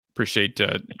Appreciate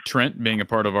Trent being a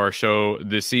part of our show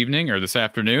this evening or this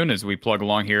afternoon as we plug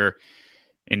along here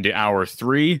into hour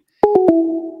 3.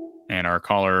 And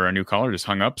our new caller just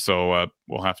hung up, so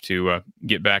we'll have to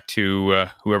get back to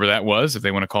whoever that was. If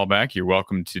they want to call back, you're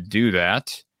welcome to do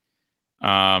that.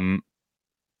 All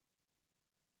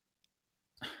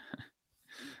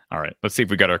right, let's see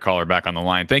if we got our caller back on the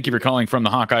line. Thank you for calling from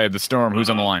the Hawkeye of the Storm. Who's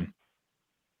on the line?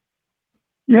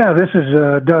 Yeah, this is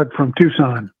Doug from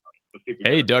Tucson.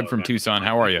 Hey, Doug from Tucson.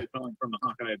 How are you?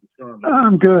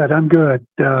 I'm good. I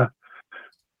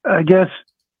guess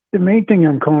the main thing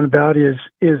I'm calling about is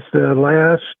the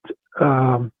last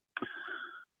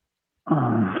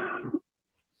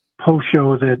post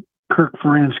show that Kirk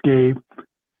Ferentz gave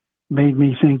made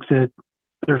me think that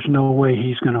there's no way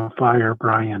he's going to fire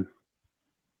Brian.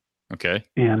 Okay.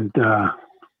 And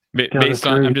based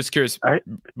on, I'm just curious.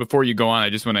 Before you go on, I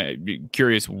just want to be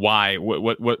curious why.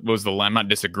 What was the? I'm not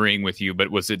disagreeing with you, but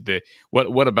was it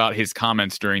what about his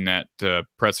comments during that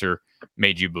presser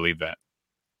made you believe that?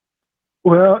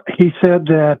 Well, he said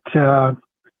that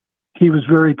he was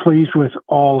very pleased with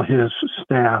all his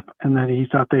staff and that he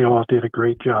thought they all did a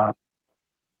great job.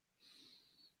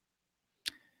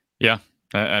 Yeah.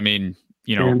 I mean,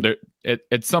 there,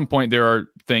 at some point there are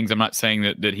things. I'm not saying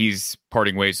that he's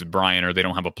parting ways with Brian or they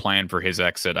don't have a plan for his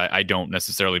exit. I don't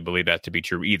necessarily believe that to be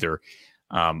true either.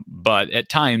 But at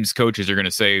times coaches are going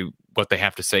to say what they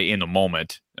have to say in the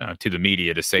moment to the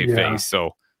media to save face.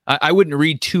 So I wouldn't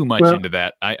read too much into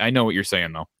that. I know what you're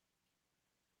saying, though.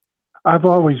 I've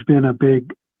always been a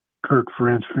big Kirk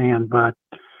Ferentz fan, but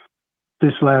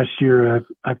this last year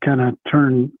I've kind of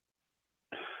turned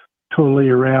totally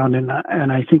around, and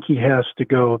I think he has to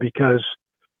go because,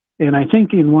 and I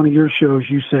think in one of your shows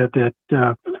you said that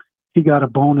he got a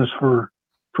bonus for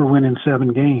winning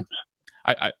 7 games.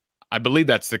 I believe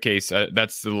that's the case.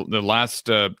 That's the last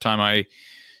time I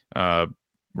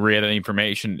read any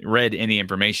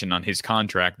information on his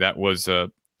contract. That was a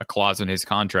clause in his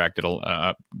contract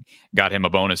that got him a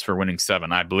bonus for winning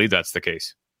 7. I believe that's the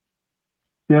case.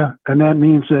 Yeah, and that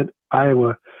means that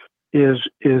Iowa is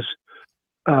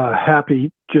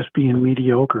happy just being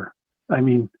mediocre. I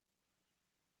mean,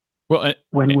 when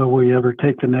will we ever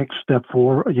take the next step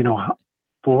forward?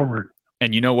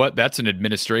 And you know what? That's an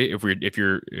administrative. If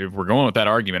we're going with that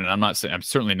argument, and I'm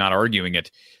certainly not arguing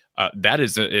it. That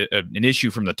is an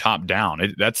issue from the top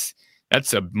down. That's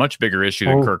a much bigger issue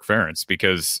than Kirk Ferentz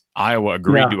because Iowa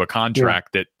agreed to a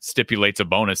contract that stipulates a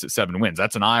bonus at 7 wins.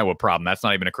 That's an Iowa problem. That's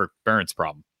not even a Kirk Ferentz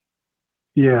problem.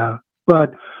 Yeah,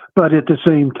 but at the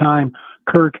same time,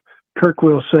 Kirk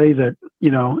will say that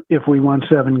if we won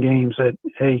 7 games, that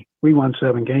hey, we won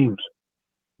 7 games.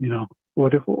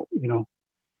 What if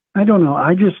I don't know.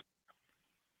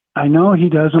 I know he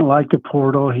doesn't like the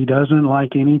portal. He doesn't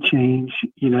like any change.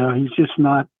 He's just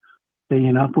not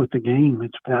staying up with the game.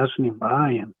 It's passing him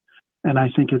by, and I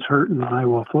think it's hurting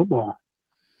Iowa football.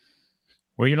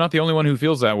 Well, you're not the only one who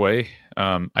feels that way.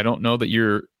 I don't know that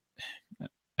you're.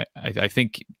 I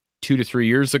think 2 to 3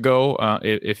 years ago,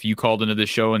 if you called into this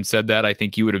show and said that, I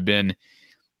think you would have been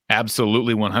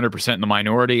absolutely 100% in the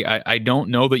minority. I don't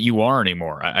know that you are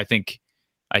anymore. I think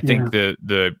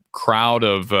the crowd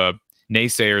of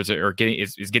naysayers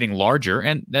is getting larger,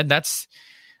 and that's.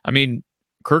 I mean,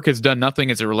 Kirk has done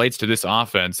nothing as it relates to this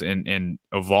offense and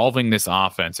evolving this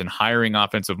offense and hiring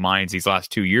offensive minds these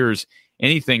last 2 years,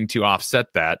 anything to offset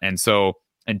that. And so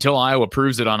until Iowa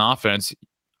proves it on offense,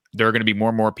 there are going to be more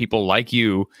and more people like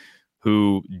you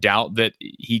who doubt that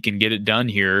he can get it done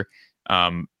here.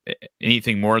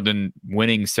 Anything more than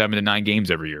winning 7 to 9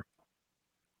 games every year.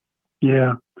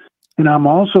 Yeah. And I'm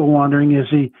also wondering, is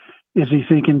he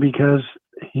thinking because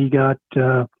he got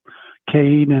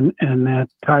Cade and that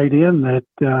tight end that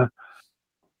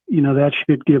that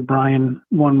should give Brian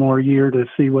one more year to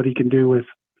see what he can do with.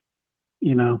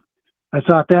 I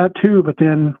thought that too, but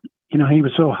then he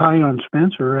was so high on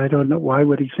Spencer. I don't know, why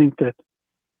would he think that.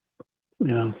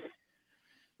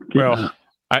 Well,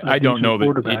 I don't know that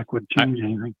quarterback would change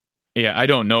anything. Yeah, I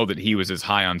don't know that he was as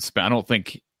high on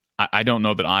Spencer. I don't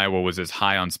know that Iowa was as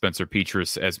high on Spencer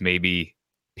Petras as maybe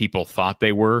people thought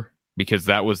they were, because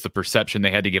that was the perception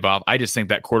they had to give off. I just think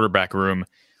that quarterback room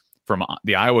from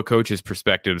the Iowa coaches'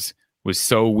 perspectives was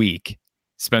so weak.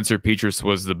 Spencer Petras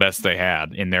was the best they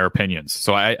had in their opinions.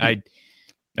 So I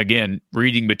again,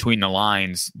 reading between the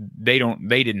lines, they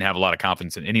didn't have a lot of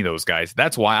confidence in any of those guys.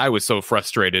 That's why I was so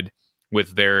frustrated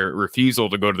with their refusal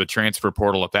to go to the transfer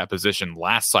portal at that position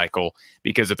last cycle,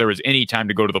 because if there was any time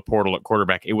to go to the portal at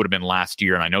quarterback, it would have been last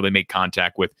year. And I know they made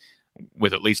contact with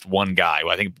at least one guy.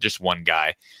 Well, I think just one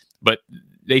guy, but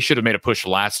they should have made a push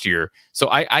last year. So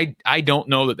I don't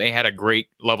know that they had a great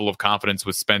level of confidence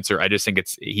with Spencer. I just think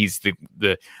he's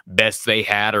the best they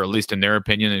had, or at least in their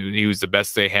opinion, he was the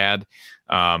best they had.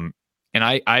 And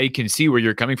I can see where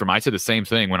you're coming from. I said the same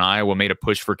thing when Iowa made a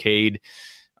push for Cade.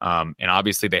 And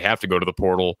obviously they have to go to the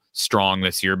portal strong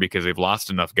this year because they've lost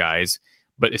enough guys.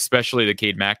 But especially the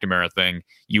Cade McNamara thing,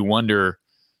 you wonder,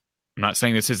 I'm not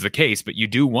saying this is the case, but you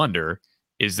do wonder,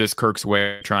 is this Kirk's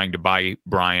way of trying to buy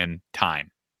Brian time?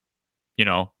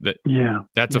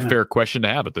 That's a fair question to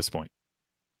have at this point.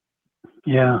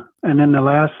 Yeah. And then the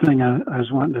last thing I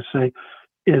was wanting to say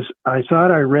is I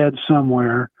thought I read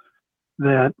somewhere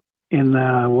that in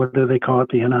what do they call it,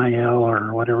 the NIL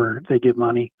or whatever they give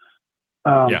money,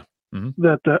 that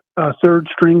the third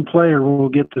string player will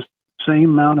get the same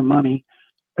amount of money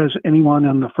as anyone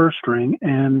on the first string,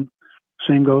 and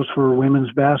same goes for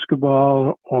women's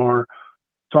basketball or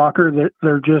soccer. That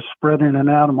they're just spreading it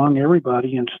out among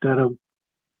everybody instead of,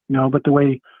 but the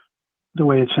way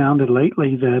it sounded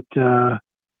lately that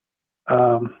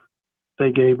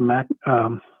they gave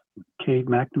Cade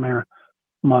McNamara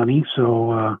money,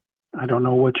 so I don't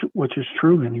know which is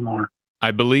true anymore.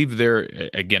 I believe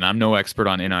again, I'm no expert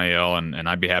on NIL, and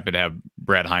I'd be happy to have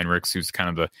Brad Heinrichs, who's kind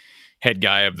of the head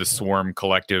guy of the Swarm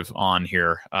Collective, on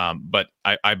here. But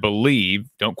I believe,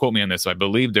 don't quote me on this, I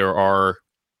believe there are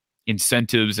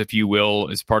incentives, if you will,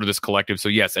 as part of this collective. So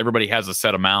yes, everybody has a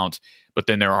set amount, but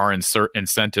then there are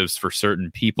incentives for certain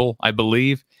people, I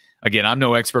believe. Again, I'm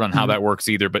no expert on how that works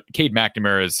either, but Cade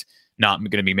McNamara is not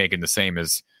going to be making the same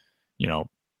as,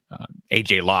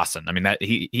 AJ Lawson. I mean, that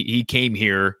he came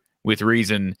here with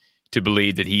reason to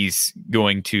believe that he's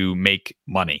going to make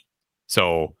money.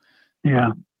 So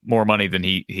more money than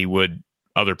he would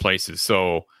other places.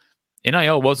 So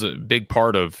NIL was a big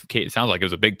part of Cade. It sounds like it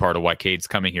was a big part of why Cade's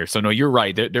coming here. So no, you're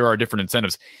right. There are different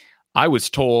incentives. I was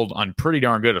told on pretty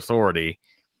darn good authority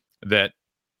that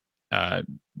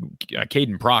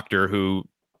Caden Proctor, who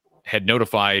had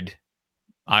notified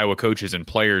Iowa coaches and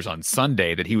players on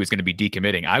Sunday that he was going to be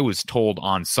decommitting, I was told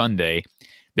on Sunday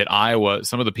that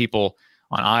some of the people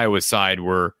on Iowa's side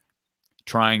were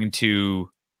trying to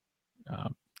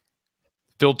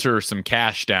filter some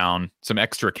cash down, some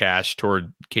extra cash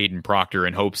toward Caden Proctor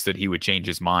in hopes that he would change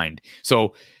his mind.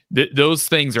 So those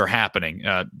things are happening.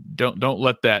 Don't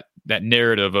let that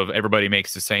narrative of everybody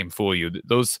makes the same fool you.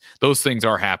 Those things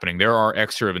are happening. There are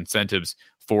extra incentives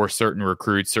for certain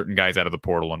recruits, certain guys out of the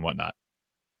portal and whatnot.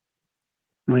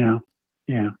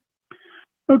 Yeah.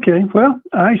 Okay. Well,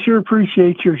 I sure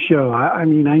appreciate your show.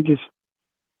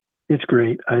 It's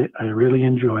great. I really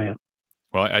enjoy it.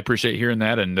 Well, I appreciate hearing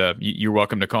that, and you're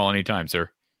welcome to call anytime, sir.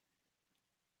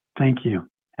 Thank you.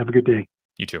 Have a good day.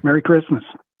 You too. Merry Christmas.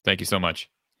 Thank you so much.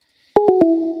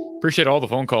 Appreciate all the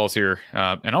phone calls here,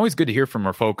 and always good to hear from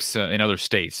our folks in other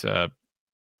states.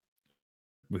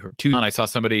 We heard Tucson. I saw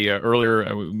somebody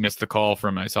earlier. We missed the call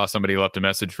from. I saw somebody left a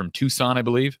message from Tucson, I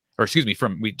believe, or excuse me,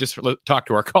 we just talked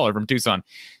to our caller from Tucson.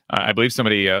 I believe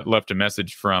somebody left a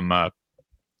message from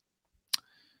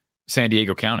San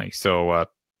Diego County. So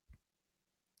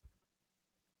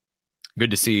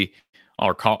good to see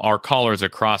our callers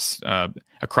across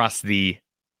the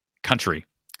country.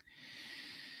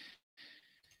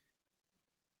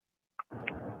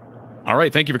 All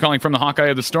right, thank you for calling from the Hawkeye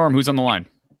of the Storm. Who's on the line?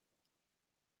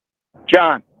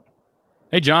 John.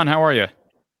 Hey, John, how are you?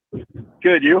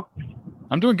 Good, you?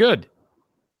 I'm doing good.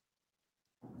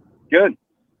 Good.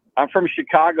 I'm from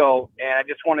Chicago, and I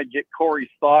just want to get Corey's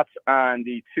thoughts on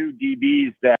the two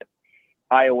DBs that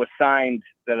Iowa signed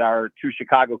that are two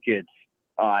Chicago kids,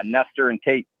 Nestor and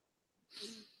Tate.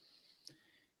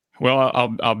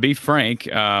 Well, I'll be frank.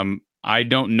 I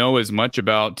don't know as much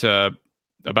about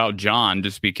John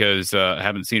just because I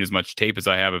haven't seen as much tape as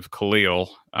I have of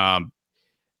Khalil.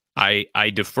 I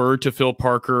defer to Phil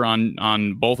Parker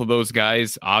on both of those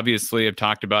guys. Obviously, I've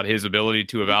talked about his ability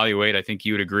to evaluate. I think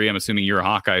you would agree. I'm assuming you're a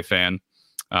Hawkeye fan.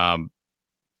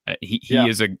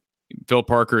 Phil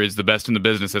Parker is the best in the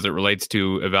business as it relates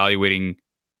to evaluating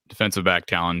defensive back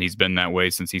talent. He's been that way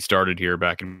since he started here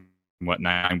back in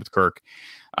 9 with Kirk.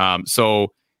 I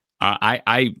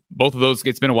both of those.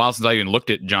 It's been a while since I even looked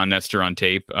at John Nestor on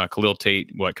tape. Khalil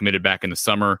Tate, committed back in the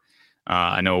summer.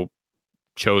 I know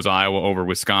chose Iowa over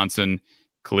Wisconsin.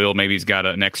 Khalil maybe he's got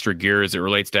an extra gear as it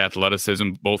relates to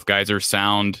athleticism. Both guys are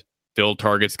sound. Phil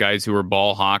targets guys who are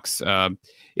ball hawks.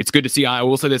 It's good to see Iowa.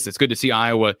 We'll say this: it's good to see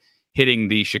Iowa hitting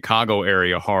the Chicago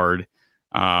area hard.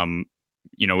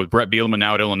 With Brett Bielema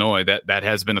now at Illinois, that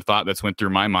has been a thought that's went through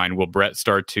my mind. Will Brett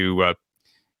start to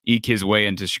eke his way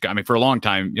into Chicago? I mean, for a long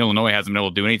time, Illinois hasn't been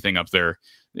able to do anything up there,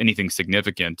 anything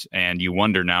significant, and you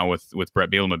wonder now with Brett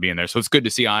Bielema being there. So it's good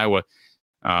to see Iowa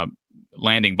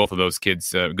landing both of those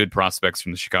kids, good prospects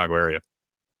from the Chicago area.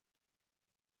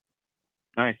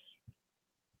 Nice.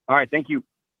 All right. Thank you.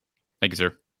 Thank you,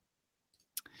 sir.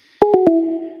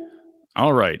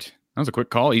 All right. That was a quick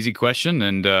call, easy question,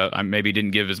 and I maybe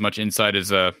didn't give as much insight as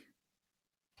that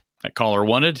caller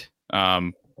wanted.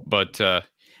 And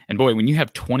boy, when you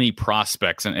have 20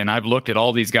 prospects, and I've looked at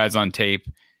all these guys on tape,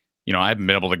 I haven't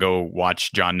been able to go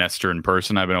watch John Nestor in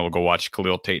person. I've been able to go watch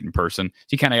Khalil Tate in person. So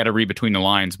you kind of got to read between the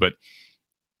lines, but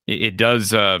it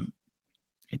does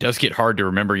get hard to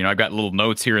remember. I've got little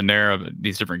notes here and there of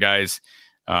these different guys.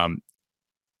 All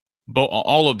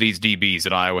of these DBs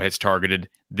that Iowa has targeted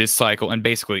this cycle, and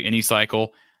basically any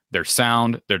cycle, they're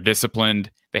sound, they're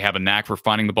disciplined, they have a knack for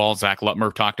finding the ball. Zach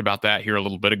Lutmer talked about that here a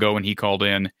little bit ago when he called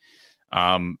in.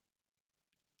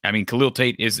 Khalil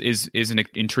Tate is an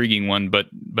intriguing one, but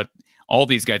all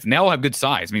these guys, and they all have good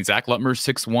size. Zach Lutmer's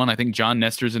 6'1". I think John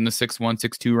Nestor's in the 6'1",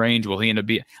 6'2" range. Will he end up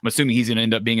I'm assuming he's going to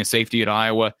end up being a safety at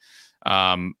Iowa.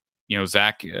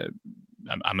 Zach,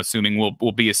 I'm assuming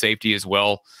will be a safety as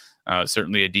well.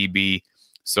 Certainly a DB.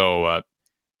 So, I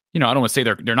don't want to say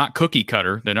they're not cookie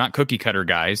cutter. They're not cookie cutter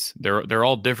guys. They're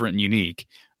all different and unique.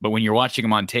 But when you're watching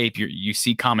them on tape, you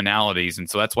see commonalities, and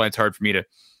so that's why it's hard for me to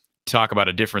talk about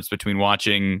a difference between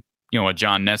watching, a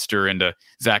John Nestor and a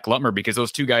Zach Lutmer, because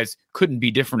those two guys couldn't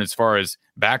be different as far as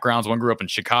backgrounds. One grew up in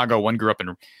Chicago, one grew up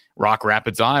in Rock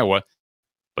Rapids, Iowa,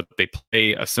 but they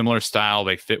play a similar style.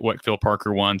 They fit what Phil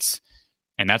Parker wants,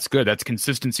 and that's good. That's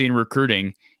consistency in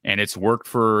recruiting, and it's worked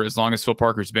for as long as Phil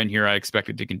Parker's been here. I expect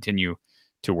it to continue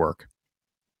to work.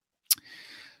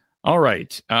 All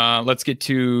right, let's get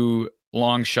to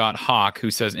Long Shot Hawk,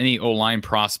 who says, any O-line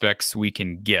prospects we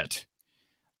can get?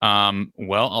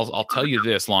 Well, I'll tell you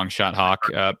this, Long Shot Hawk.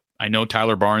 I know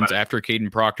Tyler Barnes, after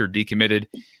Caden Proctor decommitted,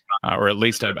 or at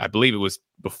least I believe it was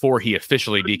before he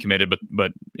officially decommitted,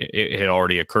 but it had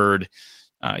already occurred.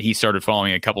 He started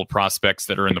following a couple of prospects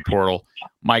that are in the portal.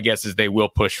 My guess is they will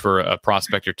push for a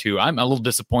prospect or two. I'm a little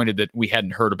disappointed that we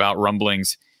hadn't heard about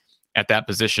rumblings at that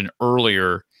position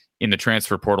earlier in the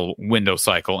transfer portal window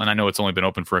cycle. And I know it's only been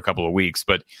open for a couple of weeks,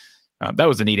 but that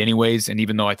was a need anyways. And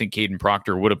even though I think Caden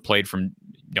Proctor would have played from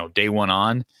day one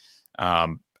on,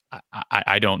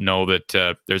 I don't know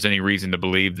that there's any reason to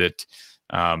believe that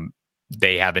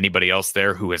they have anybody else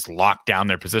there who has locked down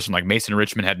their position. Like Mason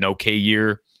Richmond had an okay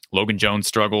year. Logan Jones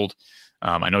struggled.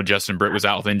 I know Justin Britt was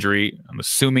out with injury. I'm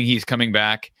assuming he's coming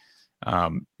back.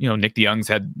 Nick DeYoung's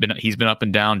he's been up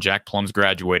and down. Jack Plum's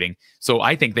graduating. So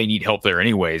I think they need help there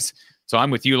anyways. So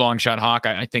I'm with you, Long Shot Hawk.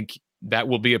 I think that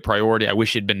will be a priority. I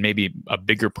wish it'd been maybe a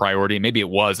bigger priority. Maybe it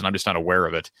was, and I'm just not aware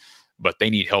of it. But they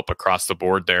need help across the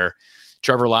board there.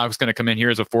 Trevor Lauck's going to come in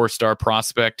here as a 4-star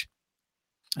prospect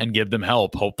and give them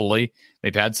help. Hopefully,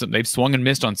 they've swung and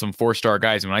missed on some 4-star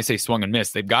guys. And when I say swung and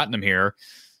missed, they've gotten them here,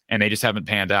 and they just haven't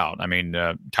panned out.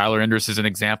 Tyler Endress is an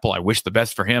example. I wish the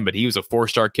best for him, but he was a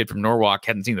 4-star kid from Norwalk,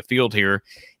 hadn't seen the field here.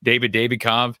 David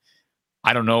Davidkov,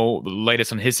 I don't know the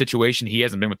latest on his situation. He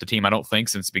hasn't been with the team, I don't think,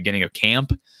 since the beginning of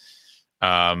camp.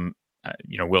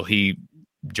 Will he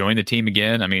join the team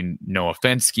again? Noah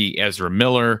Fensky, Ezra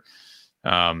Miller,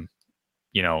 go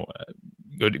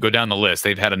down the list.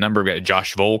 They've had a number of guys.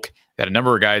 Josh Volk had a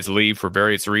number of guys leave for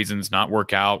various reasons, not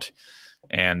work out.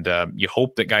 And you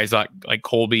hope that guys like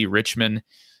Colby, Richmond,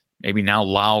 maybe now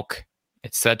Lauk,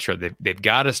 etc. They've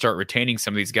got to start retaining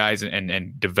some of these guys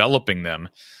and developing them.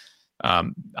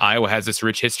 Iowa has this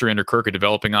rich history under Kirk of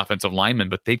developing offensive linemen,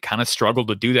 but they've kind of struggled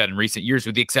to do that in recent years,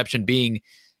 with the exception being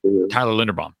Tyler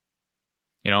Linderbaum.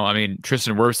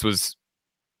 Tristan Wirfs was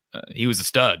he was a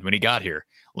stud when he got here.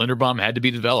 Linderbaum had to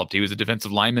be developed. He was a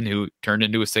defensive lineman who turned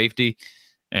into a safety,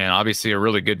 and obviously a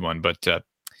really good one. But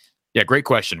great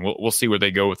question. We'll see where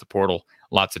they go with the portal.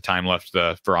 Lots of time left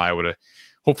for Iowa to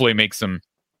hopefully make some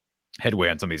headway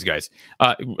on some of these guys.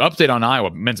 Update on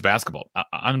Iowa men's basketball.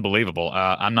 Unbelievable.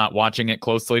 I'm not watching it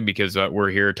closely because we're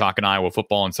here talking Iowa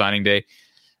football on signing day.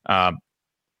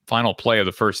 Final play of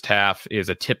the first half is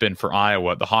a tip-in for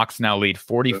Iowa. The Hawks now lead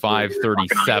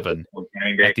 45-37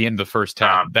 at the end of the first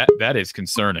half. That is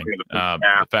concerning,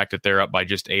 the fact that they're up by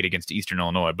just 8 against Eastern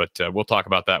Illinois. But we'll talk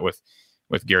about that with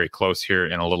Gary Close here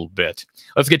in a little bit.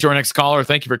 Let's get to our next caller.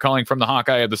 Thank you for calling from the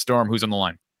Hawkeye of the Storm. Who's on the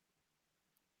line?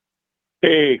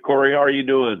 Hey, Corey, how are you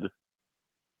doing?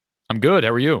 I'm good.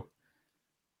 How are you?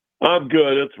 I'm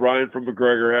good. It's Ryan from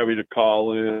McGregor having to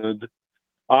call in.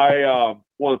 I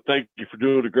want to thank you for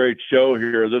doing a great show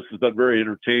here. This has been very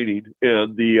entertaining,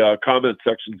 and the comment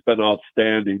section's been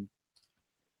outstanding.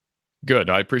 Good.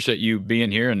 I appreciate you being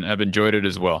here, and I've enjoyed it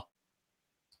as well.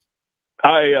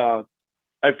 I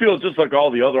feel just like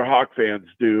all the other Hawk fans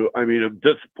do. I'm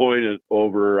disappointed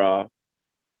over,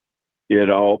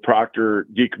 Proctor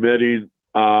decommitting.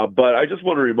 But I just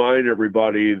want to remind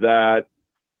everybody that,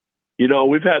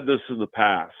 we've had this in the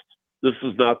past. This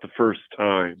is not the first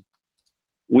time.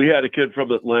 We had a kid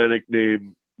from Atlantic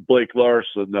named Blake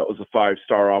Larson that was a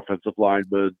 5-star offensive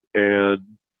lineman. And,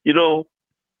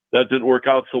 that didn't work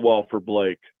out so well for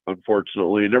Blake,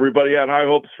 unfortunately. And everybody had high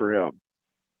hopes for him.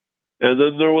 And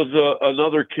then there was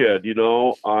another kid,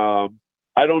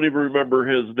 I don't even remember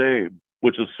his name,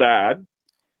 which is sad.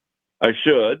 I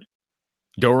should.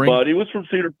 Doring? But he was from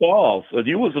Cedar Falls, and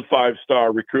he was a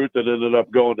 5-star recruit that ended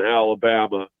up going to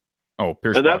Alabama. Oh,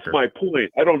 Pierce And that's Parker. my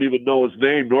point. I don't even know his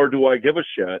name, nor do I give a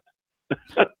shit.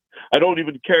 I don't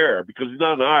even care because he's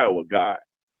not an Iowa guy.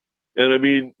 And I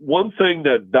mean, one thing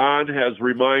that Don has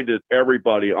reminded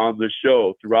everybody on this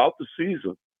show throughout the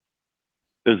season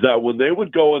is that when they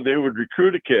would go and they would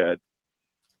recruit a kid,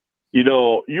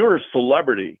 you're a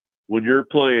celebrity when you're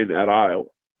playing at Iowa,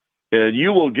 and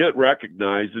you will get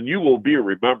recognized and you will be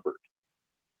remembered.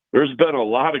 There's been a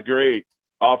lot of great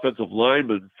offensive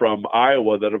linemen from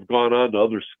Iowa that have gone on to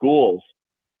other schools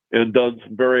and done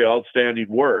some very outstanding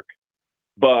work.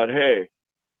 But hey,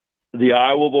 the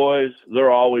Iowa boys, they're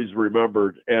always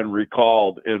remembered and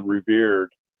recalled and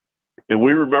revered. And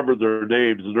we remember their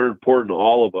names, and they're important to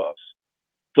all of us.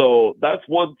 So that's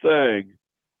one thing,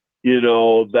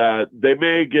 that they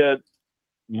may get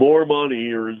more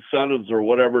money or incentives or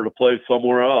whatever to play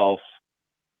somewhere else,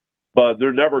 but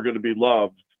they're never going to be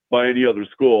loved by any other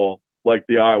school like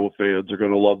the Iowa fans are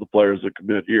going to love the players that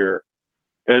commit here.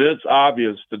 And it's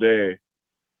obvious today,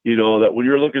 that when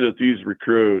you're looking at these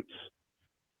recruits,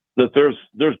 that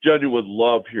there's genuine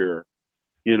love here,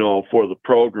 for the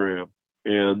program,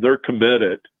 and they're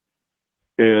committed.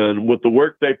 And with the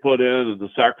work they put in and the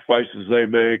sacrifices they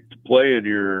make to play in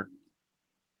here,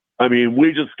 I mean,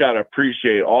 we just got to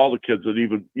appreciate all the kids that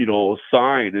even,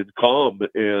 sign and come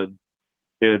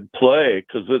and play,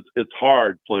 because it's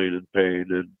hard playing in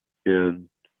pain and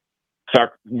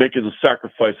making the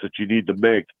sacrifice that you need to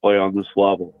make to play on this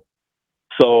level.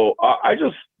 So I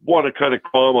just want to kind of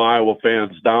calm Iowa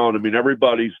fans down. I mean,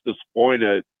 everybody's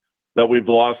disappointed that we've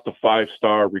lost a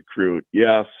 5-star recruit.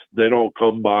 Yes, they don't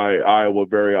come by Iowa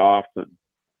very often.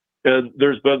 And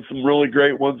there's been some really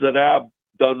great ones that have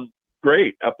done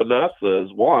great. Epinesa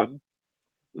is one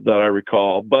that I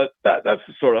recall. But that's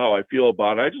sort of how I feel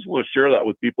about it. I just want to share that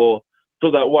with people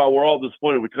so that while we're all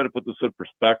disappointed, we kind of put this in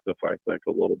perspective, I think,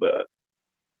 a little bit.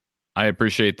 I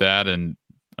appreciate that. And,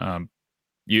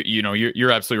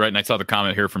 you're absolutely right. And I saw the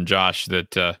comment here from Josh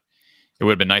that it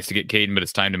would have been nice to get Caden, but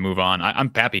it's time to move on. I'm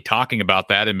happy talking about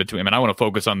that in between. I mean, I want to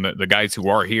focus on the guys who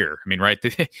are here. I mean, right?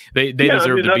 They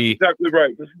deserve to be. Exactly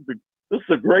right. This is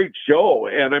a great show.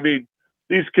 And I mean,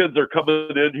 these kids are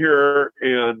coming in here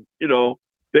and,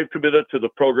 they've committed to the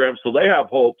program. So they have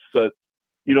hopes that,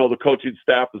 the coaching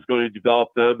staff is going to develop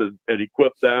them and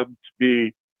equip them to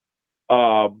be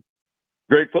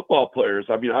great football players.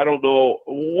 I mean, I don't know.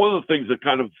 One of the things that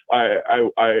kind of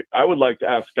I would like to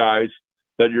ask guys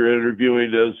that you're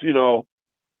interviewing is, is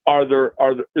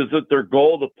it their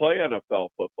goal to play NFL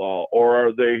football, or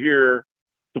are they here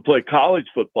to play college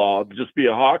football and just be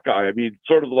a Hawkeye? I mean,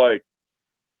 sort of like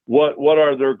what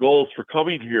are their goals for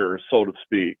coming here, so to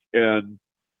speak? And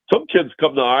some kids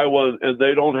come to Iowa and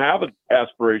they don't have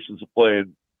aspirations of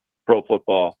playing pro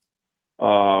football.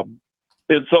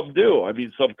 And some do. I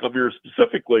mean, some come here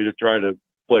specifically to try to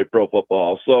play pro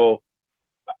football. So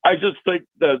I just think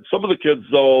that some of the kids,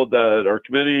 though, that are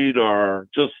committing are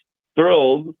just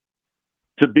thrilled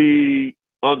to be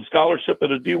on scholarship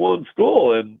at a D1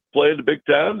 school and play in the Big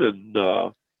Ten and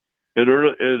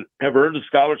have earned a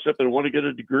scholarship and want to get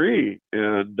a degree.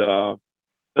 And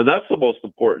that's the most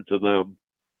important to them,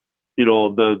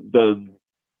 than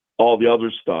all the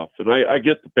other stuff. And I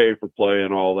get the pay for play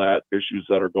and all that issues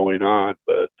that are going on,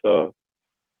 but I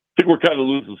think we're kind of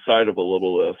losing sight of a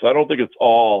little of this. I don't think it's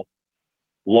all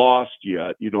lost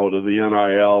yet, to the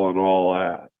NIL and all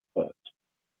that. But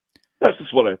that's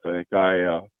just what I think.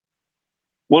 I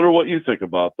wonder what you think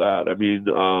about that. I mean,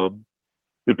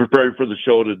 in preparing for the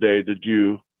show today, did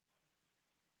do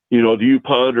you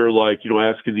ponder,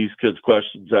 asking these kids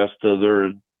questions as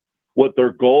to what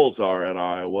their goals are at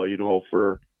Iowa,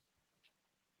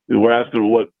 we're asking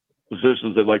what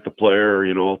positions they'd like to play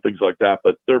or, things like that,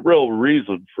 but their real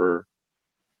reason for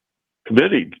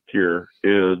committing here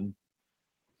and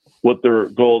what their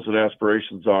goals and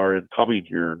aspirations are in coming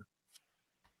here.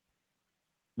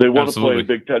 They want to play a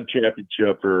Big Ten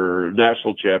championship or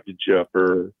national championship,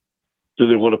 or do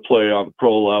they want to play on the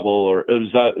pro level, or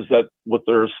is that what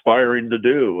they're aspiring to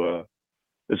do?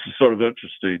 This is sort of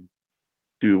interesting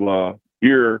to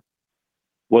hear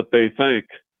what they think.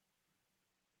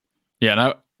 Yeah,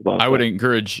 and I would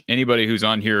encourage anybody who's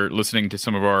on here listening to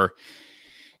some of our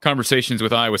conversations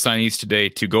with Iowa signees today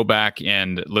to go back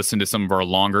and listen to some of our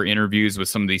longer interviews with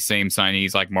some of these same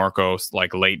signees like Marcos,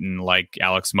 like Leighton, like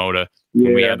Alex Moda.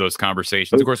 When we had those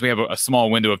conversations. Of course, we have a small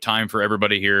window of time for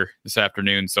everybody here this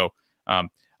afternoon. So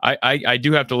I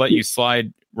do have to let you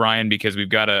slide, Ryan, because we've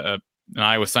got an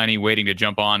Iowa signee waiting to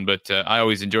jump on. But I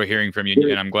always enjoy hearing from you,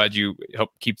 and I'm glad you help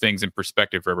keep things in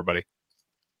perspective for everybody.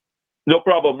 No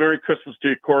problem. Merry Christmas to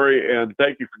you, Corey, and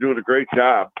thank you for doing a great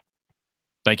job.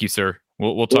 Thank you, sir.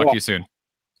 We'll talk to you soon.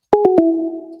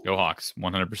 Go Hawks,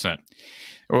 100%.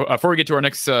 Before we get to our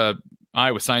next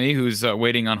Iowa signee who's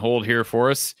waiting on hold here for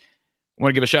us, I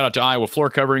want to give a shout out to Iowa Floor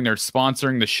Covering. They're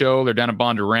sponsoring the show. They're down at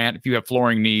Bondurant. If you have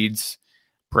flooring needs,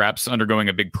 perhaps undergoing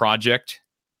a big project,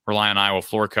 rely on Iowa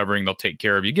Floor Covering. They'll take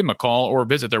care of you. Give them a call or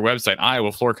visit their website,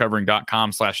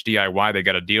 iowafloorcovering.com/DIY. They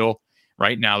got a deal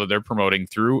right now that they're promoting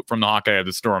from the Hawkeye of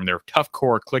the Storm. Their Tough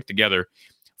Core Click Together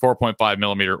 4.5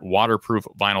 millimeter waterproof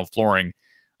vinyl flooring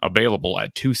available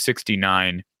at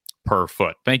 $269 per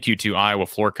foot. Thank you to Iowa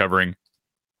Floor Covering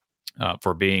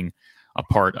for being a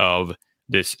part of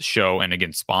this show and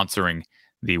again sponsoring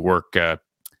the work that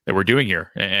we're doing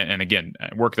here. And again,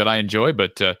 work that I enjoy,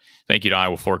 but thank you to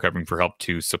Iowa Floor Covering for help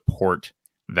to support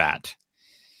that.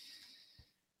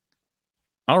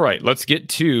 All right, let's get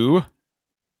to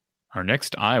our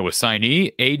next Iowa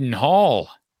signee. Aidan Hall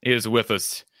is with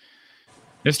us.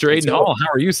 Mr. Aidan Hall, how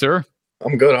are you, sir?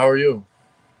 I'm good. How are you?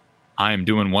 I am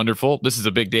doing wonderful. This is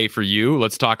a big day for you.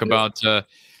 Let's talk about,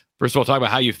 first of all, talk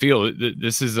about how you feel.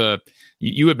 This is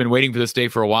you have been waiting for this day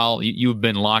for a while. You've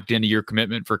been locked into your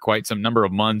commitment for quite some number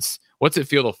of months. What's it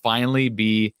feel to finally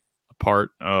be a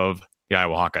part of the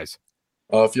Iowa Hawkeyes?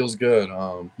 It feels good.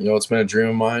 It's been a dream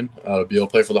of mine to be able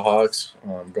to play for the Hawks.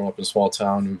 Growing up in a small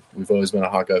town, we've always been a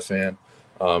Hawkeye fan.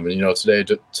 Today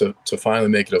to finally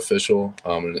make it official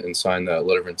and sign that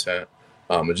letter of intent,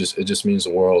 it just means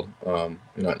the world.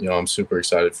 I'm super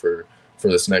excited for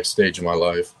this next stage of my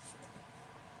life.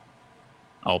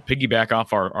 I'll piggyback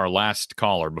off our last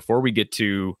caller before we get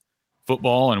to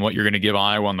football and what you're going to give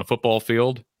Iowa on the football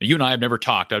field. You and I have never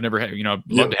talked. I've never had, I'd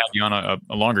love to have you on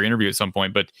a longer interview at some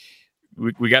point, but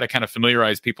we got to kind of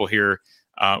familiarize people here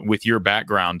with your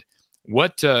background.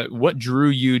 What drew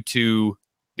you to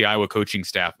the Iowa coaching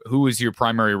staff? Who was your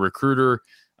primary recruiter?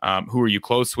 Who are you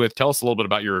close with? Tell us a little bit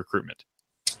about your recruitment.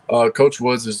 Coach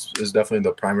Woods is definitely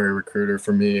the primary recruiter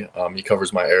for me. He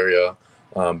covers my area.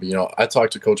 I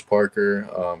talked to Coach Parker,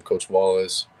 Coach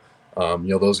Wallace.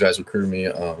 Those guys recruited me.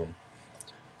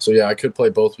 I could play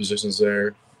both positions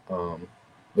there.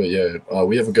 We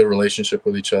have a good relationship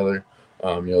with each other.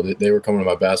 They were coming to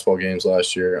my basketball games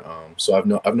last year. So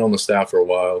I've known the staff for a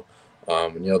while.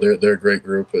 They're a great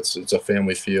group. It's a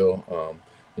family feel.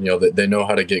 They know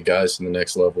how to get guys to the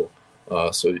next level.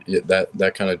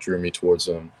 That kind of drew me towards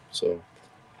them. So,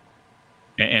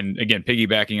 and again,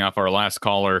 piggybacking off our last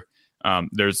caller,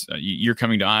 you're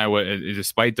coming to Iowa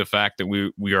despite the fact that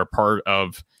we are part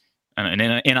of an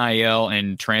NIL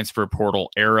and transfer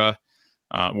portal era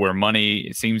where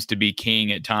money seems to be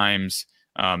king at times.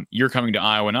 You're coming to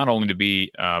Iowa not only to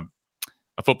be a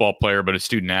football player, but a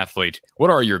student athlete. What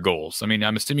are your goals? I mean,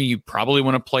 I'm assuming you probably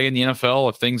want to play in the NFL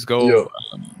if things go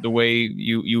the way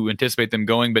you anticipate them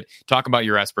going, but talk about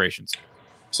your aspirations.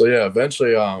 So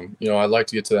eventually, I'd like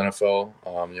to get to the NFL.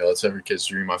 That's every kid's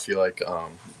dream, I feel like. I'd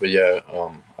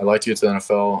like to get to the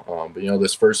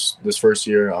NFL. This first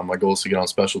year, my goal is to get on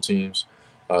special teams.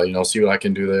 See what I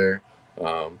can do there.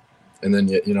 And then,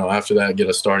 after that, get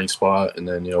a starting spot, and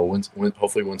then,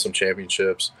 hopefully win some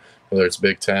championships, whether it's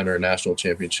Big Ten or a national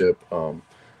championship. I'd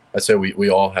say we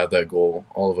all have that goal,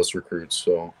 all of us recruits.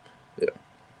 So, yeah.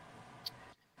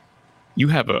 You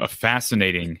have a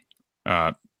fascinating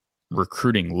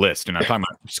recruiting list, and I'm talking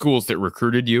about schools that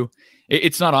recruited you.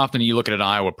 It's not often you look at an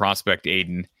Iowa prospect,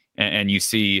 Aidan, and you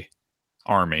see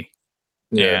Army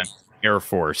and Air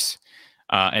Force,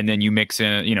 and then you mix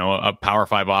in, a Power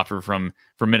 5 offer from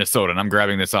Minnesota, and I'm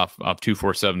grabbing this off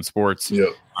 247 Sports.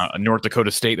 North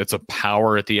Dakota State, that's a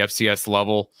power at the FCS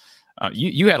level.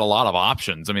 You had a lot of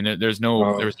options. I mean, there's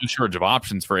no shortage of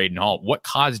options for Aidan Hall. What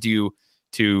caused you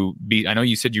to be? I know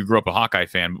you said you grew up a Hawkeye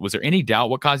fan, but was there any doubt?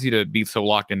 What caused you to be so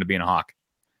locked into being a Hawk?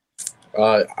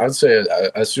 I'd say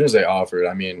as soon as they offered.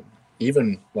 I mean,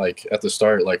 even like at the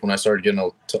start, like when I started getting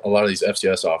a lot of these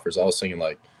FCS offers, I was thinking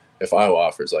like, if Iowa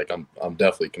offers, like I'm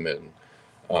definitely committing.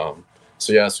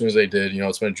 As soon as they did,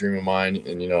 it's been a dream of mine,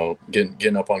 and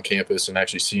getting up on campus and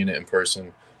actually seeing it in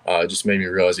person, it just made me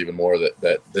realize even more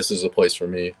that this is a place for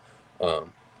me. I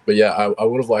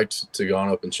would have liked to gone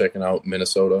up and checking out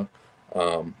Minnesota,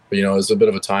 but it's a bit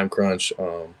of a time crunch.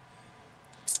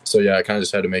 So yeah, I kind of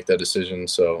just had to make that decision.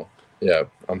 So yeah,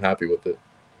 I'm happy with it.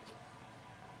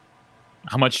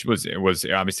 How much was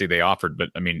obviously they offered, but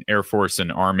I mean, Air Force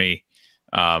and Army.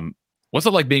 What's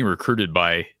it like being recruited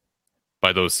by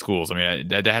those schools? I mean,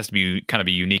 that has to be kind of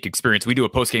a unique experience. We do a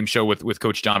post game show with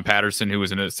Coach John Patterson, who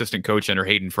was an assistant coach under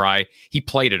Hayden Fry. He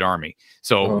played at Army,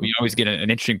 so we always get an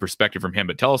interesting perspective from him.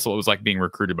 But tell us what it was like being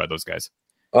recruited by those guys.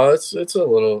 It's a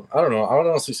little, I don't know. I would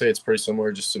honestly say it's pretty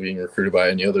similar just to being recruited by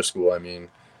any other school. I mean,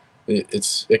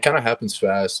 it kind of happens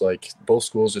fast. Like both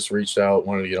schools just reached out,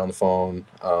 wanted to get on the phone.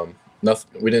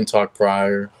 Nothing. We didn't talk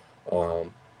prior.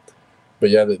 But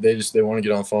yeah, they want to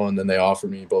get on the phone. And then they offered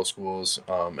me both schools.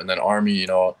 And then Army, you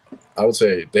know, I would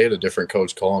say they had a different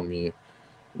coach calling me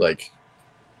like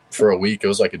for a week. It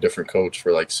was like a different coach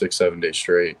for like 6-7 days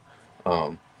straight.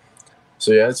 So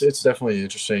yeah, it's definitely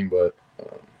interesting, but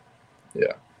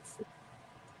yeah.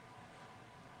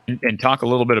 And talk a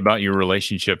little bit about your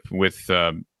relationship with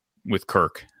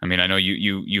Kirk. I mean, I know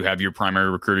you have your primary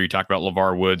recruiter. You talked about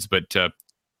LeVar Woods, but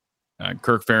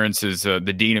Kirk Ferentz is the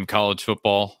dean of college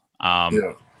football.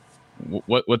 Yeah.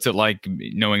 What's it like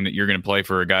knowing that you're going to play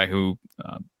for a guy who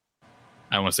I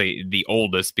don't want to say the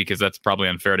oldest because that's probably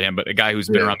unfair to him, but a guy who's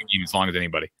been around the game as long as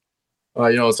anybody?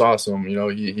 You know, it's awesome. You know,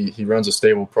 he runs a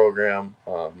stable program.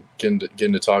 Getting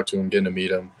to talk to him, getting to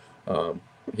meet him.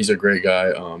 He's a great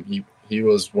guy. He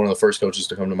was one of the first coaches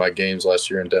to come to my games last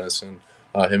year in Denison.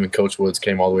 Him and Coach Woods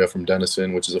came all the way up from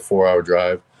Denison, which is a 4-hour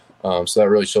drive. So that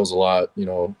really shows a lot, you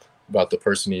know, about the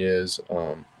person he is.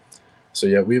 So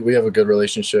yeah, we have a good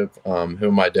relationship. Him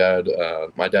and my dad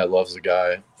loves the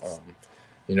guy.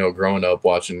 You know, growing up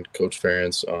watching Coach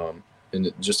Ferentz,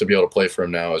 and just to be able to play for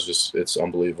him now it's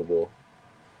unbelievable.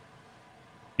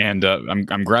 And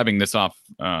I'm grabbing this off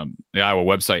the Iowa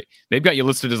website. They've got you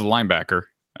listed as a linebacker.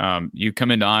 You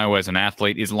come into Iowa as an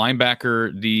athlete. Is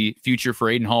linebacker the future for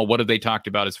Aidan Hall? What have they talked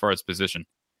about as far as position?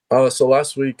 So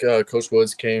last week, Coach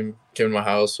Woods came to my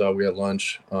house. We had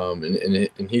lunch, and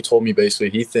he told me basically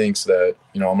he thinks that,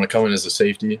 you know, I'm going to come in as a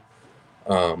safety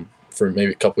for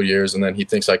maybe a couple of years, and then he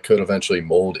thinks I could eventually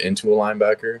mold into a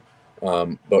linebacker.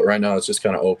 But right now it's just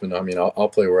kind of open. I mean, I'll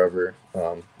play wherever.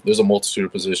 There's a multitude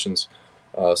of positions,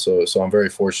 so I'm very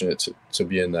fortunate to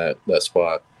be in that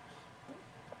spot.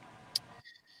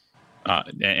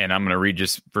 And I'm going to read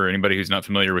just for anybody who's not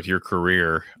familiar with your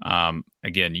career.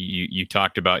 Again, you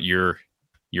talked about your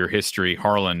history,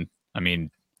 Harlan. I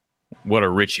mean, what a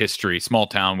rich history, small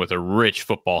town with a rich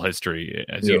football history,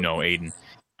 as you know, Aidan.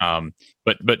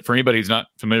 But for anybody who's not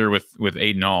familiar with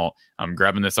Aidan Hall, I'm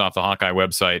grabbing this off the Hawkeye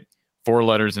website. 4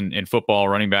 letters in football: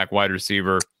 running back, wide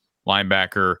receiver,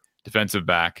 linebacker, defensive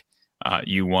back.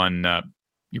 You won.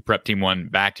 Your prep team won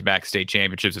back-to-back state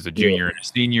championships as a junior and a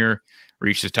senior.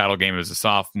 Reached his title game as a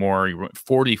sophomore. You went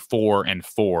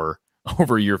 44-4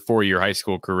 over your 4-year high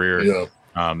school career.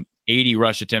 80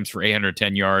 rush attempts for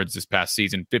 810 yards this past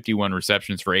season, 51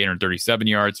 receptions for 837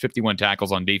 yards, 51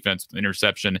 tackles on defense with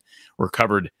interception,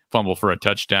 recovered fumble for a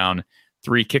touchdown,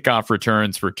 3 kickoff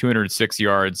returns for 206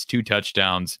 yards, 2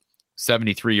 touchdowns,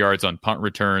 73 yards on punt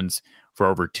returns for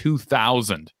over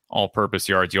 2,000 all-purpose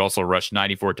yards. You also rushed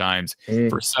 94 times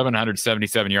for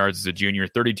 777 yards as a junior,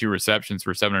 32 receptions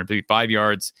for 755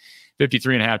 yards,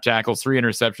 53.5 tackles, 3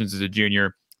 interceptions as a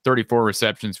junior, 34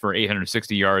 receptions for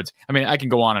 860 yards. I mean, I can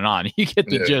go on and on. You get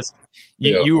the gist.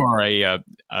 You are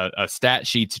a stat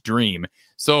sheet's dream.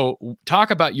 So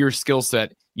talk about your skill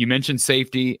set. You mentioned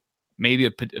safety, maybe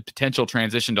a potential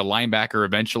transition to linebacker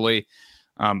eventually.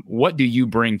 What do you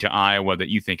bring to Iowa that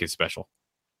you think is special?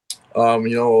 You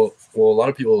know, well, a lot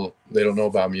of people, they don't know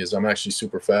about me is I'm actually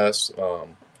super fast.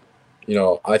 You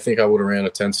know, I think I would have ran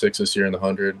a 10.6 this year in the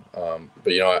 100.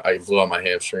 But, you know, I blew out my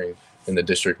hamstring in the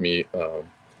district meet.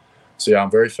 So, yeah,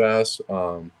 I'm very fast.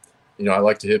 You know, I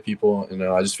like to hit people, and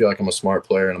I just feel like I'm a smart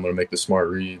player, and I'm going to make the smart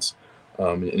reads.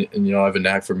 And, you know, I have a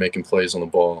knack for making plays on the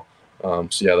ball. So,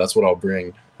 yeah, that's what I'll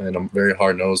bring. And I'm very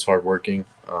hard-nosed, hard-working.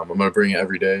 I'm going to bring it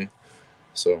every day.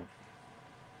 So.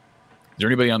 Is there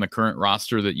anybody on the current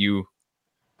roster that you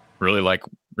really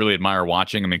admire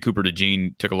watching? I mean, Cooper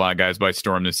DeJean took a lot of guys by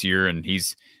storm this year, and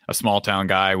he's a small town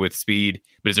guy with speed.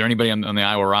 But is there anybody on the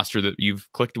Iowa roster that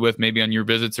you've clicked with maybe on your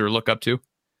visits or look up to?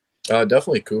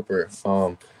 Definitely Cooper.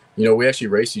 You know, we actually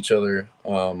raced each other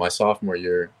my sophomore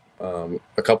year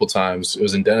a couple times. It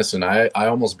was in Denison. I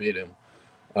almost beat him.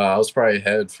 I was probably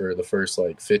ahead for the first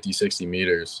like 50, 60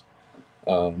 meters.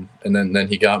 And then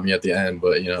he got me at the end,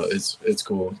 but you know, it's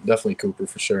cool. Definitely Cooper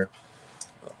for sure.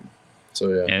 So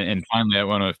yeah. And finally, I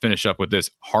want to finish up with this.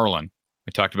 Harlan,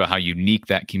 we talked about how unique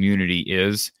that community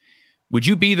is. Would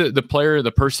you be the player,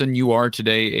 the person you are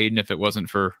today, Aidan, if it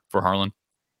wasn't for Harlan?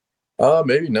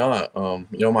 Maybe not.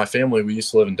 My family, we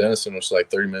used to live in Denison, which is like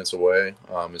 30 minutes away.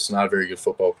 It's not a very good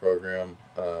football program.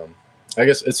 I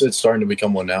guess it's starting to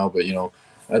become one now, but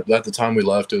at the time we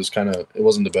left, it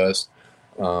wasn't the best.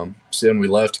 So then we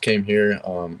left, came here.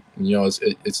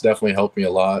 It's definitely helped me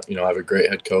a lot. I have a great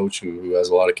head coach who has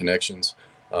a lot of connections,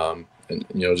 and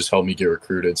just helped me get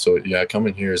recruited. So yeah,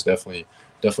 coming here has definitely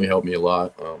helped me a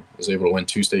lot. I was able to win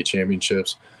 2 state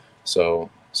championships. So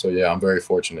yeah, I'm very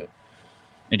fortunate.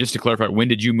 And just to clarify, when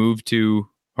did you move to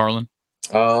Harlan?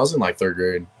 I was in like 3rd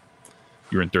grade.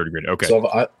 You were in 3rd grade. Okay. So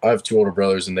I have 2 older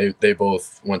brothers, and they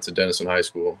both went to Denison High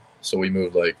School. So we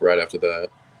moved like right after that.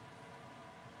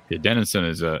 Yeah, Denison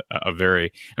is a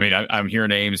very. I mean, I'm hearing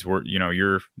names where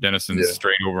you're Denison's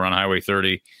straight over on Highway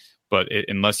 30, but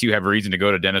unless you have a reason to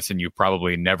go to Denison, you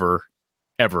probably never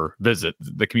ever visit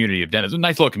the community of Denison.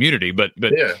 Nice little community, but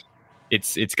yeah,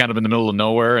 it's kind of in the middle of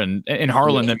nowhere. And in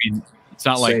Harlan, I mean, it's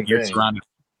not like you're surrounded.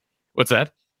 What's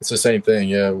that? It's the same thing.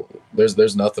 Yeah,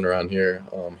 there's nothing around here.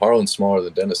 Harlan's smaller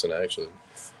than Denison, actually.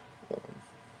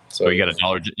 So you got a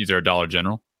Dollar? Is there a Dollar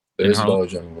General? There's a Dollar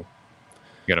General.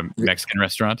 You got a Mexican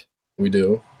restaurant? We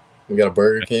do. We got a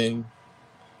Burger King.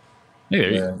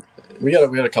 Yeah, we got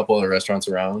a couple other restaurants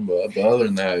around, but other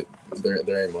than that,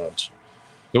 there ain't much.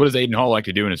 So what does Aidan Hall like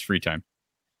to do in his free time?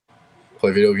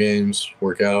 Play video games,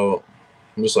 work out.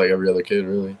 I'm just like every other kid,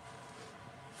 really.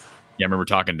 Yeah, I remember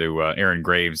talking to Aaron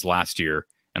Graves last year,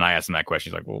 and I asked him that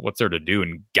question. He's like, "Well, what's there to do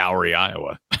in Gowrie,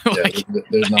 Iowa?" Like, yeah,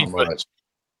 there's not much.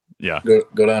 Yeah,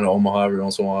 go down to Omaha every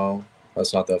once in a while.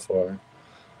 That's not that far.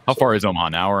 How far is Omaha?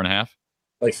 An hour and a half?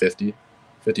 Like 50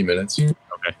 minutes.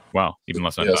 Okay, wow, even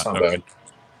less than I thought. That's not bad.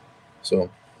 So,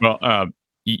 well,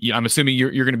 I'm assuming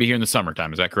you're going to be here in the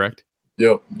summertime. Is that correct?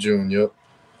 Yep, June. Yep.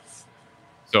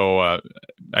 So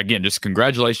again, just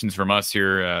congratulations from us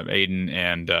here, Aidan,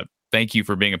 and thank you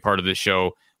for being a part of this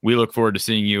show. We look forward to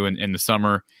seeing you in the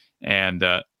summer, and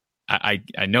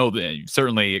I know that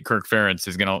certainly Kirk Ferentz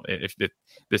is going to, if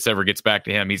this ever gets back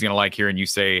to him, he's going to like hearing you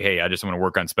say, "Hey, I just want to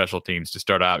work on special teams to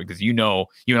start out," because you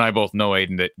and I both know,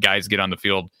 Aidan, that guys get on the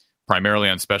field primarily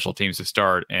on special teams to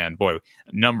start, and boy, a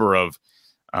number of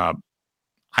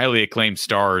highly acclaimed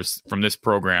stars from this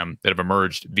program that have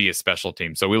emerged via special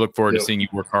teams. So we look forward to seeing you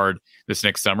work hard this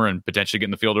next summer and potentially get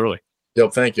in the field early.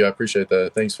 Yep, thank you. I appreciate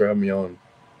that. Thanks for having me on.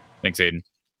 Thanks, Aidan.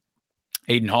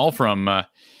 Aidan Hall from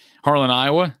Harlan,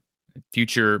 Iowa,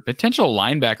 future potential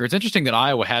linebacker. It's interesting that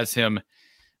Iowa has him,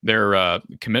 their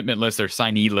commitment list, their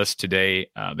signee list today.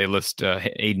 They list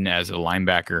Aidan as a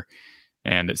linebacker.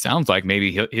 And it sounds like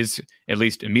maybe his at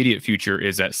least immediate future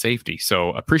is at safety.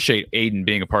 So appreciate Aidan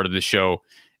being a part of this show,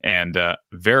 and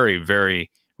very, very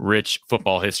rich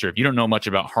football history. If you don't know much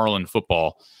about Harlan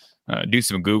football, do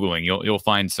some Googling. You'll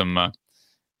find some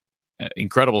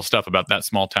incredible stuff about that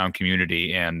small town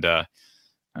community. And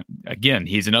again,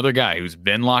 he's another guy who's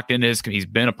been locked in he's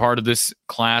been a part of this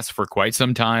class for quite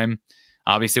some time.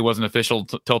 Obviously, it wasn't official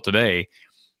till today,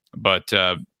 but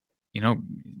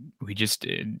we just,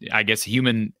 I guess,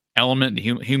 human element, the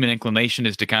human inclination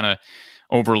is to kind of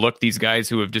overlook these guys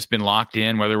who have just been locked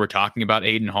in, whether we're talking about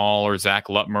Aidan Hall or Zach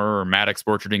Lutmer or Maddox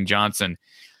Borcherding Johnson.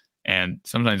 And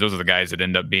sometimes those are the guys that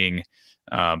end up being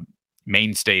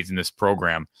mainstays in this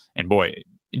program. And boy,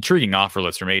 intriguing offer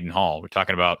list from Aidan Hall. We're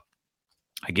talking about,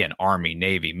 again, Army,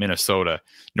 Navy, Minnesota,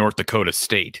 North Dakota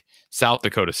State, South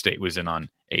Dakota State was in on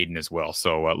Aidan as well.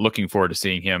 So looking forward to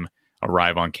seeing him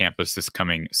arrive on campus this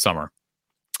coming summer.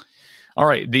 All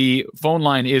right, the phone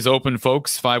line is open,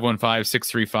 folks.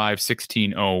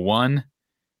 515-635-1601.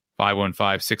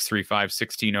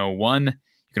 515-635-1601. You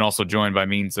can also join by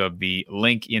means of the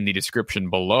link in the description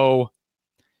below.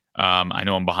 I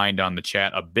know I'm behind on the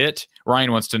chat a bit.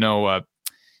 Ryan wants to know,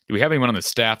 do we have anyone on the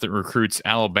staff that recruits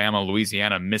Alabama,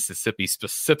 Louisiana, Mississippi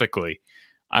specifically?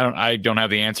 I don't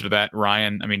have the answer to that,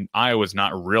 Ryan. I mean, Iowa's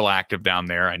not real active down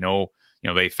there. I know,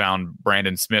 they found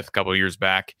Brandon Smith a couple of years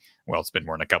back. Well, it's been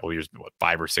more than a couple of years,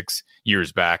 5 or 6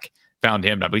 years back. Found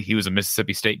him. I believe he was a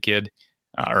Mississippi State kid,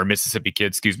 or a Mississippi kid,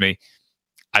 excuse me.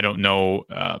 I don't know.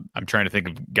 I'm trying to think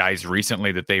of guys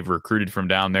recently that they've recruited from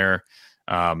down there.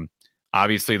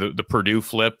 Obviously, the Purdue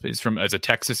flip is as a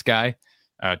Texas guy.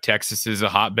 Texas is a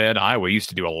hotbed. Iowa used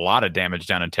to do a lot of damage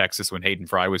down in Texas when Hayden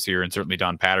Fry was here, and certainly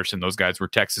Don Patterson. Those guys were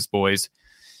Texas boys.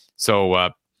 So,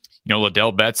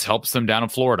 Liddell Betts helps them down in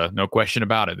Florida. No question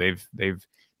about it. They've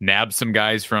nabbed some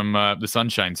guys from the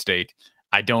Sunshine State.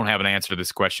 I don't have an answer to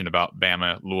this question about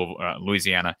Bama,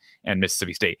 Louisiana, and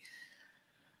Mississippi State.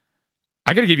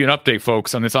 I got to give you an update,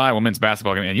 folks, on this Iowa men's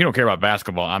basketball game. And you don't care about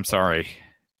basketball. I'm sorry.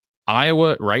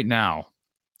 Iowa right now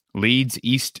leads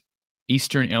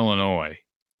Eastern Illinois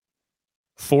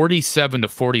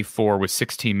 47-44 with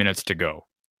 16 minutes to go.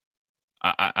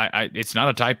 It's not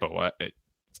a typo.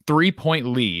 3-point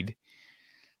lead.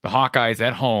 The Hawkeyes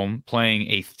at home playing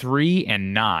a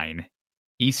 3-9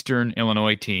 Eastern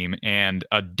Illinois team, and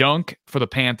a dunk for the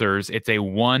Panthers. It's a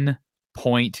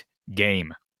 1-point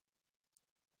game.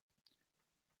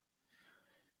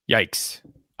 Yikes.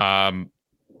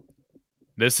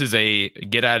 This is a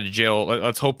get out of jail.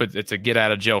 Let's hope it's a get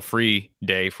out of jail free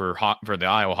day for the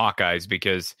Iowa Hawkeyes,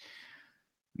 because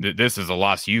this is a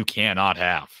loss you cannot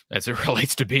have as it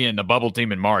relates to being the bubble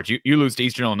team in March. You lose to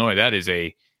Eastern Illinois, that is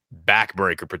a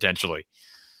backbreaker potentially.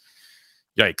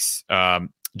 Yikes.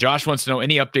 Josh wants to know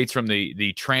any updates from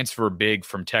the transfer big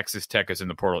from Texas Tech is in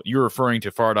the portal. You're referring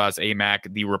to Fardaws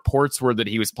Aimaq. The reports were that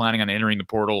he was planning on entering the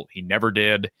portal. He never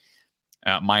did.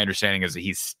 My understanding is that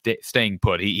he's staying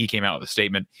put. He came out with a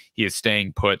statement. He is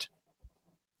staying put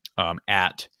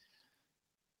at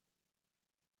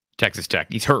Texas Tech.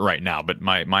 He's hurt right now, but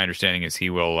my understanding is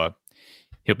he'll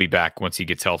be back once he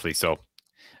gets healthy. So,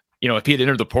 if he had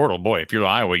entered the portal, boy, if you're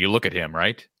Iowa, you look at him,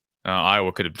 right?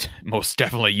 Iowa could have most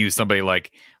definitely used somebody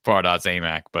like Fardaws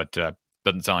Aimaq, but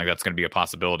doesn't sound like that's going to be a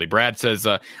possibility. Brad says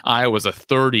Iowa's a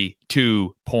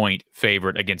 32-point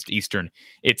favorite against Eastern.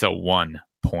 It's a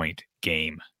 1-point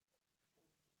game.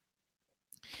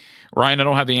 Ryan, I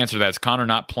don't have the answer to that. Is Connor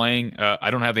not playing?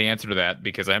 I don't have the answer to that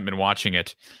because I haven't been watching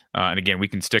it. And again, we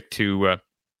can stick to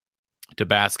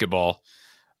basketball,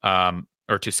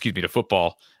 to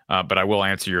football. But I will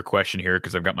answer your question here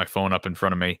because I've got my phone up in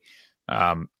front of me.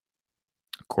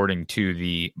 According to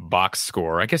the box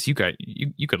score, I guess you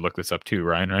could look this up too,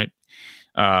 Ryan, right?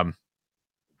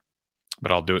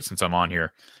 But I'll do it since I'm on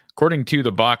here. According to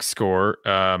the box score,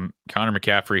 Connor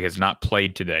McCaffrey has not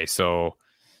played today. So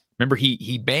remember,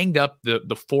 he banged up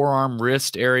the forearm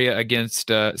wrist area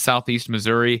against Southeast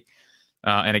Missouri.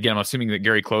 And again, I'm assuming that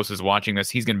Gary Close is watching this.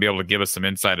 He's going to be able to give us some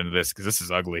insight into this because this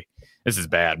is ugly. This is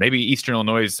bad. Maybe Eastern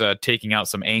Illinois is taking out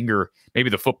some anger. Maybe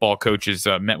the football coaches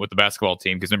met with the basketball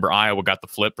team because remember, Iowa got the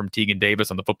flip from Tegan Davis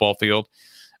on the football field.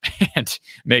 And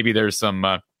maybe there's some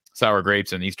sour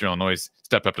grapes and Eastern Illinois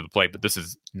stepped up to the plate, but this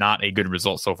is not a good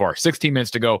result so far. 16 minutes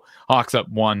to go. Hawks up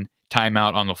 1,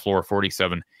 timeout on the floor,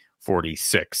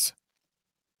 47-46.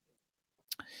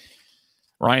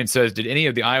 Ryan says, did any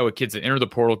of the Iowa kids that entered the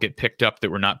portal get picked up that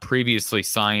were not previously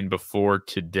signed before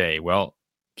today? Well,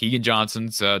 Keegan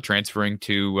Johnson's transferring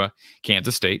to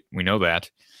Kansas State. We know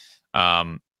that.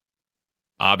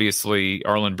 Obviously,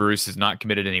 Arlen Bruce is not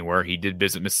committed anywhere. He did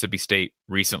visit Mississippi State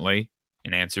recently.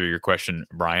 In answer to your question,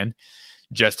 Brian,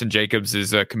 Justin Jacobs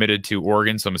is committed to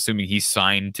Oregon, so I'm assuming he's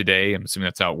signed today. I'm assuming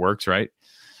that's how it works, right?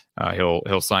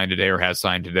 He'll sign today or has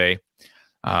signed today.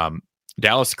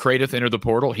 Dallas Cradith entered the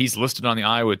portal. He's listed on the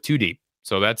Iowa 2 deep,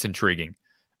 so that's intriguing.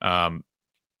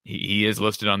 He is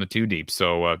listed on the 2 deep,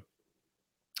 so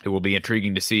it will be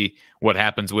intriguing to see what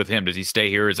happens with him. Does he stay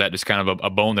here? Is that just kind of a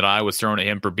bone that Iowa's thrown at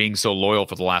him for being so loyal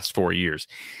for the last 4 years?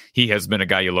 He has been a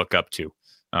guy you look up to.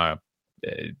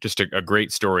 Just a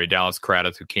great story. Dallas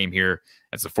Cradith, who came here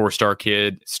as a 4-star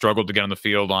kid, struggled to get on the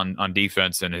field on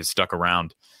defense and has stuck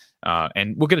around.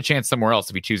 And we'll get a chance somewhere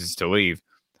else if he chooses to leave,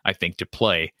 I think, to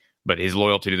play. But his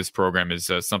loyalty to this program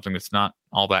is something that's not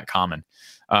all that common.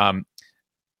 By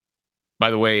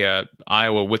the way,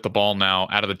 Iowa with the ball now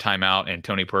out of the timeout, and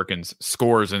Tony Perkins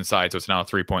scores inside, so it's now a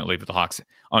 3-point lead with the Hawks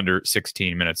under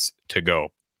 16 minutes to go.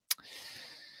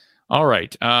 All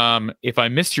right. If I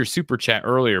missed your super chat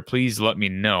earlier, please let me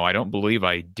know. I don't believe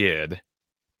I did.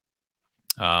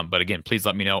 But again, please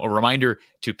let me know. A reminder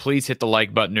to please hit the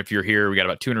like button if you're here. We got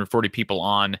about 240 people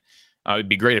on. It'd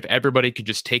be great if everybody could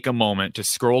just take a moment to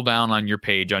scroll down on your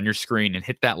page, on your screen, and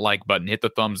hit that like button, hit the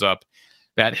thumbs up.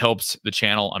 That helps the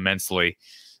channel immensely.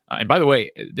 And by the way,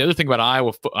 the other thing about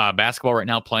Iowa basketball right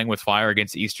now, playing with fire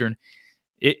against Eastern,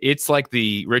 it's like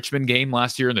the Richmond game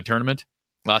last year in the tournament,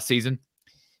 last season.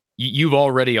 You've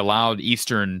already allowed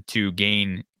Eastern to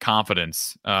gain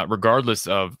confidence, regardless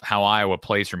of how Iowa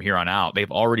plays from here on out.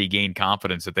 They've already gained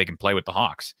confidence that they can play with the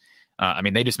Hawks.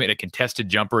 They just made a contested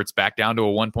jumper. It's back down to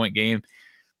a 1-point game.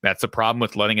 That's the problem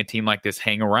with letting a team like this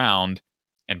hang around.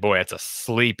 And boy, it's a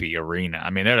sleepy arena.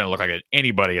 They don't look like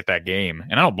anybody at that game.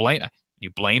 And I don't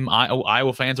blame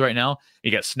Iowa fans right now.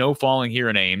 You got snow falling here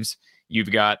in Ames.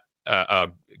 You've got a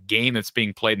game that's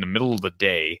being played in the middle of the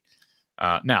day.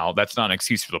 Now, that's not an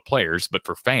excuse for the players, but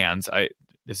for fans,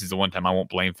 this is the one time I won't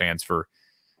blame fans for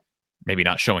maybe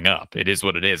not showing up. It is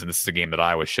what it is, and this is a game that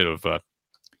Iowa should have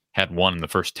had won in the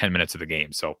first 10 minutes of the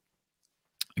game. So,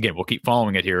 again, we'll keep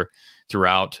following it here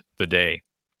throughout the day.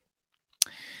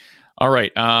 All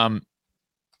right.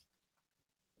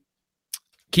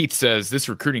 Keith says, this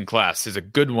recruiting class is a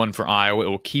good one for Iowa. It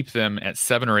will keep them at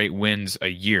 7 or 8 wins a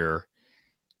year.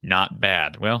 Not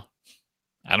bad. Well,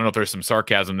 I don't know if there's some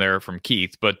sarcasm there from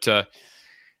Keith, but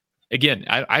again,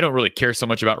 I don't really care so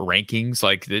much about rankings,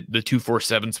 like the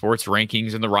 247 Sports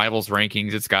rankings and the Rivals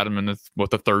rankings. It's got them in the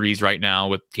 30s right now.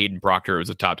 With Caden Proctor, it was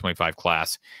a top 25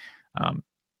 class.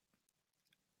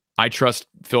 I trust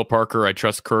Phil Parker. I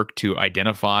trust Kirk to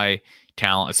identify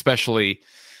talent, especially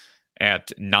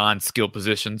at non-skill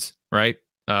positions, right?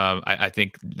 I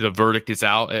think the verdict is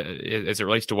out as it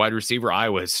relates to wide receiver.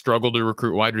 Iowa has struggled to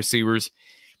recruit wide receivers.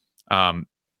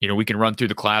 We can run through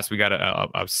the class. We got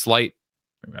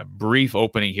a brief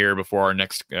opening here before our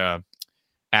next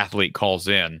athlete calls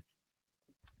in.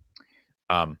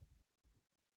 Let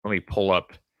me pull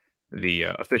up the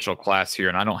official class here,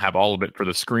 and I don't have all of it for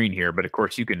the screen here, but of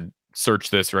course you can search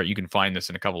this, right? You can find this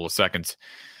in a couple of seconds.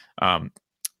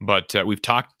 But we've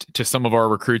talked to some of our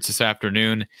recruits this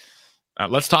afternoon.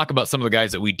 Let's talk about some of the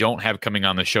guys that we don't have coming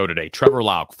on the show today. Trevor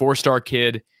Lauk, 4-star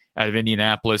kid out of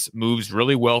Indianapolis, moves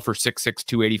really well for 6'6",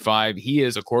 285. He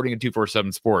is, according to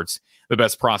 247 Sports, the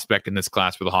best prospect in this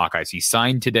class for the Hawkeyes. He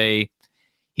signed today.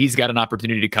 He's got an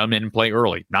opportunity to come in and play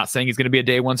early. Not saying he's going to be a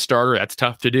day one starter. That's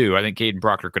tough to do. I think Caden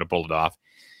Proctor could have pulled it off.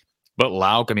 But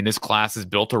Lauk, this class is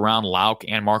built around Lauk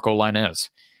and Marco Lainez.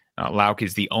 Lauk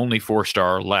is the only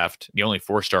 4-star left, the only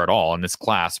 4-star at all in this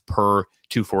class per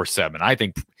 247. I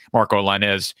think Marco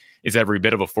Lainez is every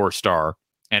bit of a 4-star.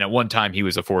 And at one time, he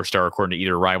was a 4-star, according to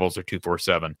either Rivals or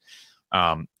 247.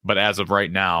 But as of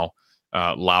right now,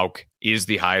 Lauk is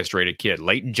the highest rated kid.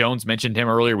 Leighton Jones mentioned him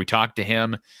earlier. We talked to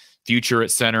him. Future at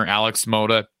center, Alex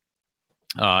Mota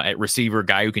at receiver,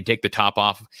 guy who can take the top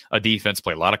off a defense,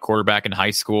 play a lot of quarterback in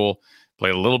high school,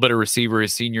 played a little bit of receiver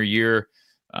his senior year.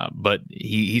 But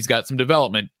he's got some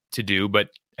development to do. But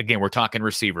again, we're talking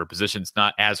receiver. Position's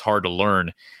not as hard to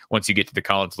learn once you get to the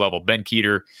college level. Ben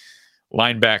Keeter,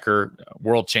 linebacker,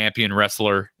 world champion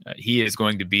wrestler. He is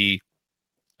going to be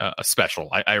a special.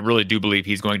 I really do believe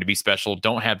he's going to be special.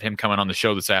 Don't have him coming on the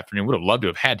show this afternoon. Would have loved to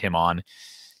have had him on.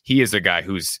 He is a guy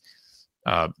who's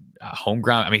home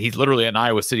ground. He's literally an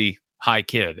Iowa City high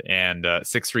kid, and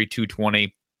 6'3",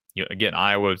 220. Again,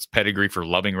 Iowa's pedigree for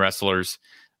loving wrestlers.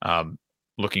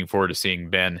 Looking forward to seeing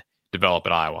Ben develop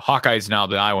at Iowa. Hawkeyes now,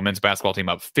 the Iowa men's basketball team,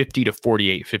 up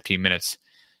 50-48, 15 minutes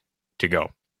to go.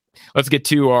 Let's get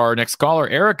to our next caller,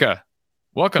 Erica.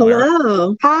 Welcome. Hello.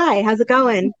 Erica. Hi. How's it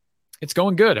going? It's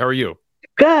going good. How are you?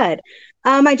 Good.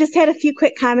 I just had a few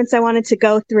quick comments I wanted to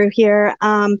go through here.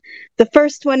 The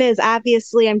first one is,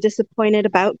 obviously I'm disappointed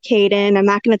about Caden. I'm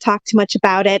not going to talk too much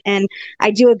about it. And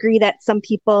I do agree that some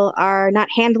people are not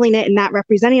handling it and not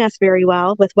representing us very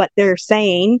well with what they're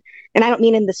saying. And I don't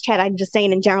mean in this chat, I'm just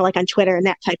saying in general, like on Twitter and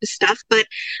that type of stuff. But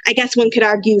I guess one could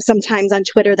argue sometimes on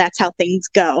Twitter, that's how things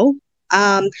go.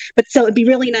 But so it'd be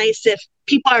really nice if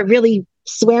people are really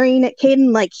swearing at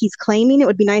Caden like he's claiming. It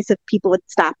would be nice if people would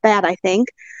stop that, I think.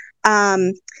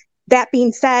 That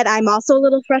being said, I'm also a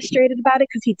little frustrated about it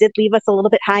because he did leave us a little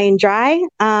bit high and dry.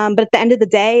 But at the end of the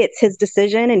day, it's his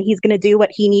decision and he's going to do what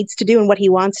he needs to do and what he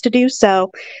wants to do.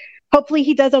 So hopefully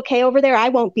he does okay over there. I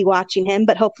won't be watching him,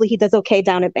 but hopefully he does okay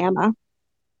down at Bama.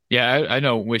 Yeah, I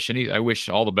know. I wish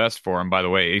all the best for him. By the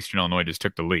way, Eastern Illinois just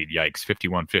took the lead. Yikes,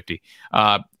 51-50.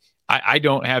 I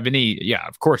don't have any,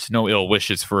 of course, no ill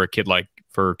wishes for a kid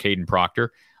for Caden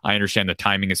Proctor. I understand the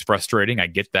timing is frustrating. I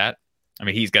get that.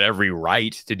 He's got every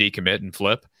right to decommit and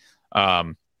flip.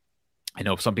 I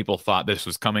know some people thought this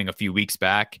was coming a few weeks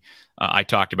back. I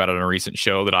talked about it on a recent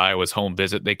show that Iowa's home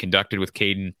visit they conducted with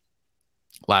Caden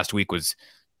last week was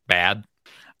bad.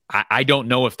 I don't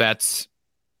know if that's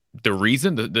the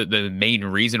reason, the main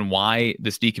reason why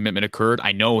this decommitment occurred.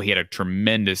 I know he had a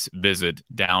tremendous visit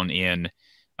down in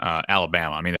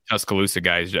Alabama. The Tuscaloosa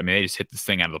guys, they just hit this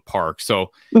thing out of the park. So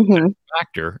that's a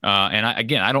factor. And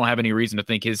I don't have any reason to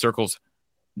think his circle's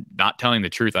not telling the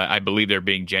truth. I believe they're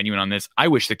being genuine on this. I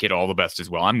wish the kid all the best as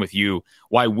well. I'm with you.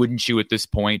 Why wouldn't you at this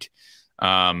point?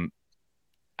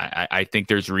 I think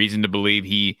there's reason to believe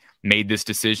he made this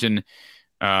decision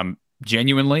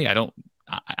genuinely.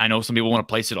 I know some people want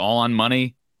to place it all on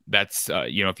money. That's,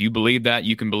 if you believe that,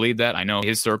 you can believe that. I know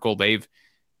his circle, they've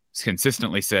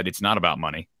consistently said it's not about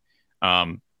money.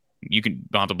 You don't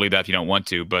have to believe that if you don't want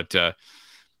to, but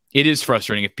it is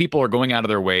frustrating if people are going out of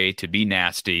their way to be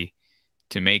nasty,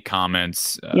 to make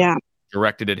comments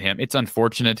directed at him. It's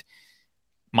unfortunate.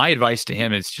 My advice to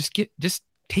him is just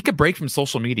take a break from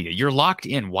social media. You're locked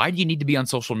in. Why do you need to be on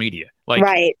social media?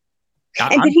 Right.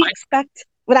 And did he expect,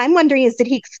 what I'm wondering is, did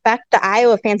he expect the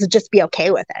Iowa fans to just be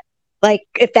okay with it? Like,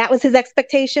 if that was his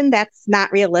expectation, that's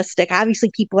not realistic.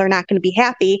 Obviously, people are not going to be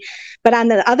happy. But on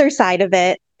the other side of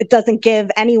it, it doesn't give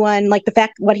anyone, like the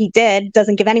fact what he did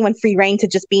doesn't give anyone free reign to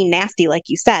just being nasty, like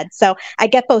you said. So I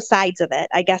get both sides of it,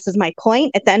 I guess is my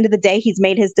point. At the end of the day, he's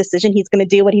made his decision. He's going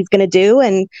to do what he's going to do.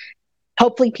 And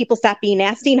hopefully people stop being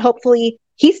nasty, and hopefully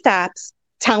he stops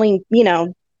telling,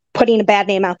 putting a bad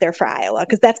name out there for Iowa,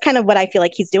 because that's kind of what I feel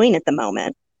like he's doing at the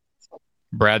moment.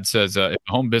 Brad says, if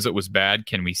the home visit was bad,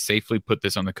 can we safely put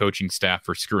this on the coaching staff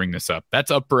for screwing this up? That's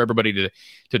up for everybody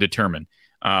to determine.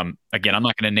 Again, I'm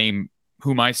not going to name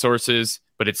who my source is,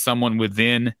 but it's someone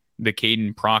within the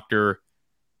Caden Proctor,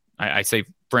 I say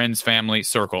friends, family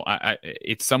circle.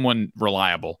 It's someone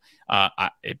reliable.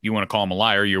 If you want to call him a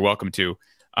liar, you're welcome to.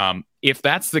 If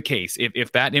that's the case,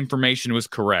 if that information was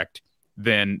correct,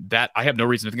 then that I have no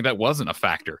reason to think that wasn't a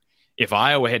factor. If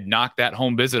Iowa had knocked that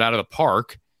home visit out of the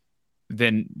park,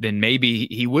 then maybe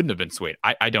he wouldn't have been swayed.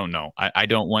 I don't know. I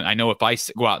know if I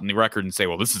go out in the record and say,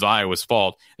 well, this is Iowa's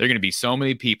fault, there are going to be so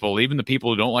many people, even the people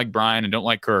who don't like Brian and don't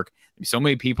like Kirk, so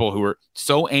many people who are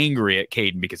so angry at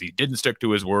Caden because he didn't stick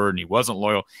to his word and he wasn't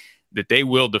loyal, that they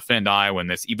will defend Iowa in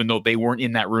this, even though they weren't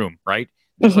in that room, right?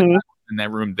 Just like in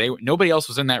that room, nobody else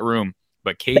was in that room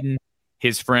but Caden,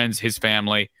 his friends, his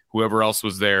family, whoever else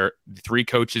was there, the 3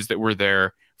 coaches that were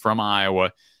there from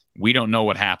Iowa. We don't know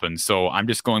what happened. So I'm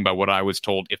just going by what I was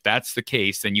told. If that's the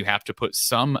case, then you have to put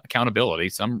some accountability,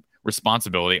 some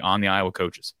responsibility on the Iowa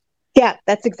coaches. Yeah,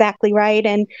 that's exactly right.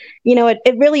 And,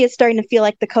 it really is starting to feel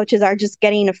like the coaches are just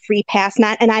getting a free pass.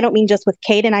 And I don't mean just with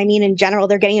Caden. I mean, in general,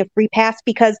 they're getting a free pass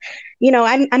because,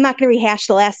 I'm not going to rehash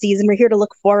the last season. We're here to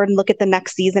look forward and look at the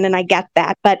next season. And I get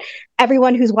that. But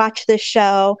everyone who's watched this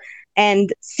show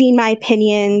and seen my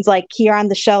opinions, like here on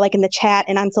the show, like in the chat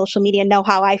and on social media, know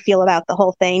how I feel about the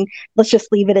whole thing. Let's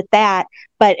just leave it at that.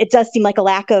 But it does seem like a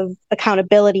lack of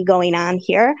accountability going on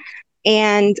here.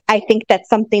 And I think that's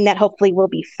something that hopefully will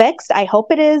be fixed. I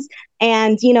hope it is.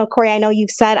 And, Corey, I know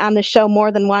you've said on the show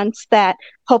more than once that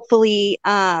hopefully,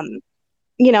 our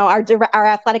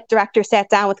athletic director sat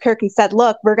down with Kirk and said,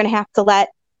 look, we're going to have to let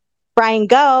Brian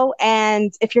go.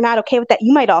 And if you're not okay with that,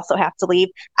 you might also have to leave.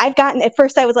 At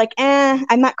first I was like,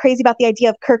 I'm not crazy about the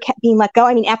idea of Kirk being let go.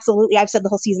 I mean, absolutely. I've said the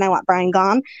whole season I want Brian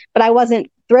gone, but I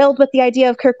wasn't thrilled with the idea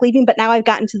of Kirk leaving. But now I've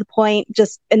gotten to the point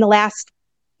just in the last,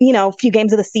 few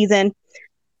games of the season,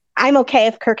 I'm okay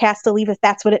if Kirk has to leave, if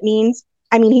that's what it means.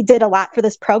 I mean, he did a lot for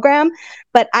this program,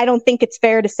 but I don't think it's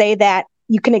fair to say that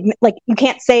you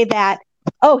can't say that,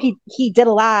 oh, he did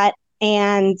a lot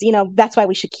and, that's why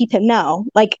we should keep him. No,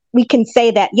 we can say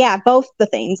that, yeah, both the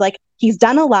things, he's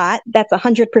done a lot. That's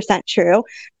 100% true.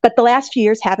 But the last few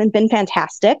years haven't been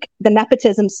fantastic. The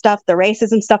nepotism stuff, the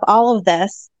racism stuff, all of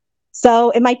this.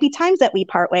 So it might be times that we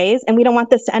part ways, and we don't want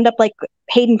this to end up like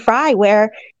Hayden Fry,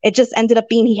 where it just ended up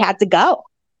being he had to go.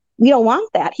 We don't want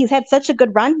that. He's had such a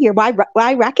good run here. Why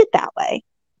wreck it that way?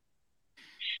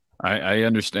 I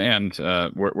understand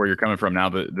where you're coming from now.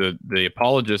 The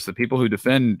apologists, the people who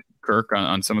defend Kirk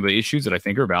on some of the issues that I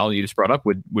think are valid, you just brought up,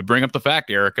 would bring up the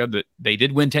fact, Erica, that they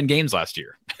did win 10 games last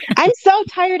year. I'm so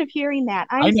tired of hearing that.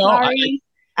 I'm sorry.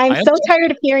 I'm so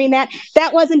tired of hearing that.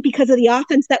 That wasn't because of the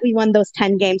offense that we won those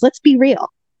 10 games. Let's be real.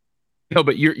 No,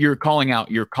 but you're calling out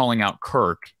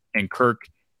Kirk, and Kirk,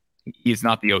 he's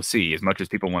not the OC as much as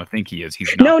people want to think he is.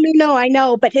 He's not. No, I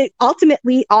know, but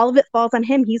ultimately all of it falls on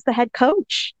him. He's the head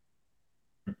coach.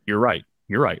 You're right.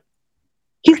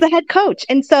 He's the head coach.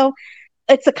 And so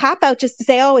it's a cop-out just to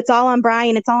say, oh, it's all on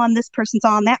Brian, it's all on this person, it's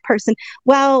all on that person.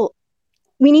 Well,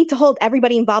 we need to hold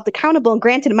everybody involved accountable. And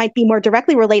granted, it might be more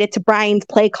directly related to Brian's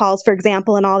play calls, for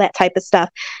example, and all that type of stuff.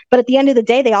 But at the end of the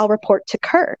day, they all report to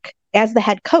Kirk as the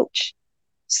head coach.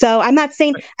 So I'm not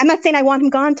saying I want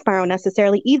him gone tomorrow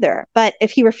necessarily either. But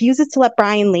if he refuses to let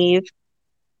Brian leave,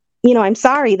 I'm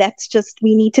sorry. That's just,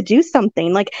 we need to do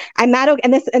something. I'm not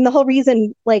okay. And the whole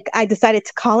reason, I decided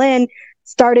to call in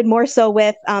started more so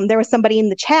with, there was somebody in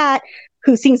the chat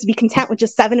who seems to be content with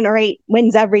just 7 or 8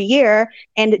 wins every year.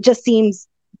 And it just seems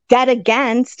dead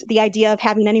against the idea of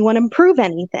having anyone improve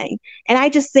anything. And I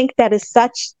just think that is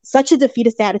such a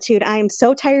defeatist attitude. I am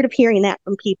so tired of hearing that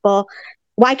from people.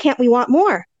 Why can't we want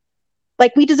more?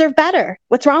 We deserve better.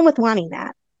 What's wrong with wanting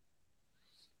that?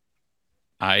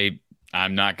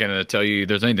 I'm not going to tell you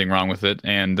there's anything wrong with it.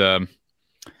 And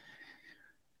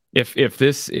if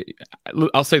this,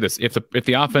 I'll say this: if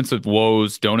the offensive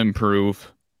woes don't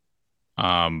improve,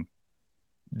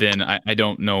 then I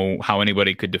don't know how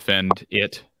anybody could defend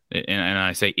it. And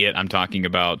I say it, I'm talking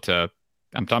about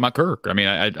Kirk. I mean,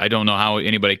 I don't know how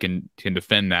anybody can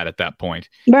defend that at that point.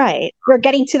 Right. We're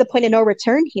getting to the point of no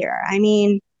return here. I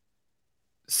mean,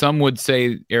 some would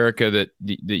say, Erica, that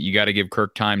you got to give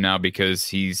Kirk time now because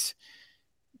he's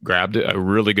grabbed a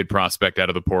really good prospect out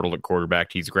of the portal at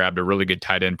quarterback. He's grabbed a really good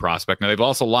tight end prospect. Now they've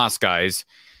also lost guys,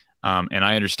 and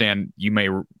I understand you may,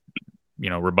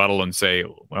 rebuttal and say,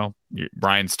 well,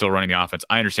 Brian's still running the offense.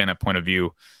 I understand that point of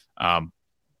view.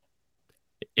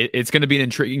 It's going to be an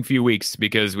intriguing few weeks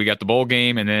because we got the bowl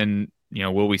game, and then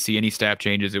will we see any staff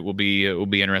changes? It will be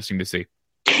interesting to see.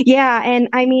 Yeah, and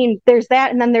I mean, there's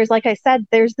that, and then there's, like I said,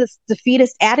 there's this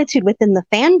defeatist attitude within the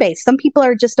fan base. Some people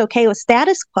are just okay with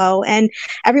status quo, and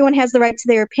everyone has the right to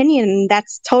their opinion, and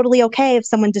that's totally okay if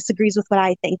someone disagrees with what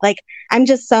I think. Like, I'm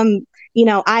just some,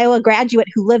 Iowa graduate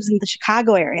who lives in the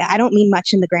Chicago area. I don't mean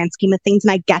much in the grand scheme of things,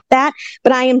 and I get that,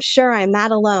 but I am sure I'm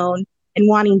not alone in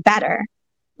wanting better.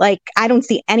 Like, I don't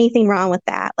see anything wrong with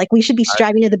that. Like, we should be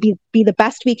striving to be the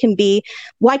best we can be.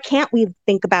 Why can't we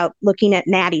think about looking at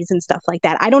natties and stuff like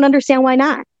that? I don't understand why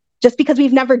not. Just because we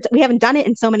haven't done it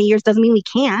in so many years doesn't mean we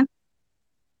can't.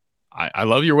 I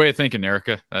love your way of thinking,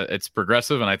 Erica. It's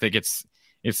progressive, and I think it's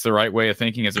the right way of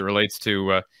thinking as it relates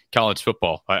to college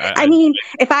football. I mean,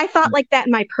 if I thought like that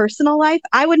in my personal life,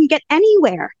 I wouldn't get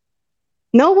anywhere.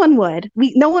 No one would.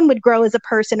 No one would grow as a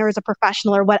person or as a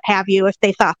professional or what have you if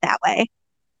they thought that way.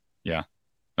 Yeah,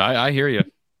 I hear you.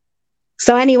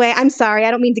 So anyway, I'm sorry.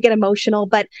 I don't mean to get emotional,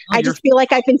 but I just feel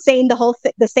like I've been saying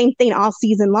the same thing all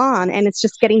season long, and it's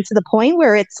just getting to the point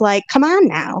where it's like, come on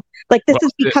now. Like, this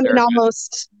is becoming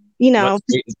almost,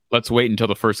 Let's wait until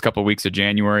the first couple of weeks of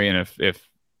January, and if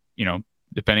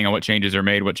depending on what changes are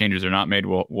made, what changes are not made,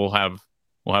 we'll have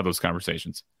those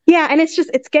conversations. Yeah, and it's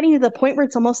getting to the point where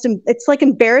it's like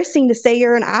embarrassing to say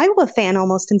you're an Iowa fan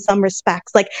almost in some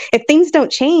respects. Like, if things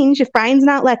don't change, if Brian's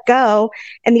not let go,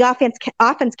 and the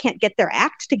offense can't get their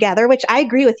act together, which I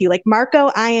agree with you. Like,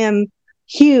 Marco, I am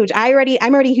huge. I'm already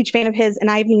a huge fan of his, and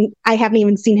I haven't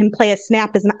even seen him play a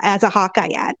snap as a Hawkeye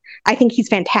yet. I think he's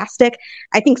fantastic.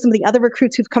 I think some of the other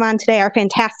recruits who've come on today are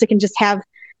fantastic and just have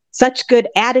such good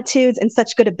attitudes and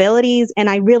such good abilities,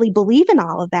 and I really believe in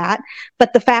all of that.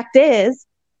 But the fact is,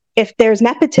 if there's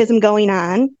nepotism going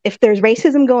on, if there's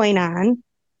racism going on,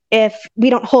 if we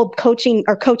don't hold coaching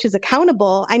or coaches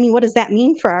accountable, I mean, what does that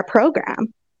mean for our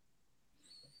program?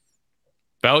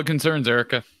 Valid concerns,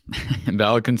 Erica.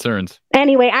 Valid concerns.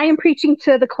 Anyway, I am preaching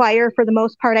to the choir for the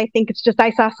most part. I think it's just,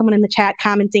 I saw someone in the chat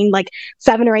commenting like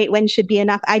 7 or 8 wins should be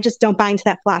enough. I just don't buy into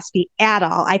that philosophy at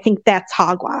all. I think that's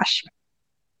hogwash.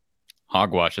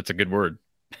 Hogwash. That's a good word.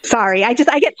 Sorry. I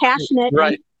get passionate.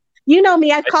 Right. You know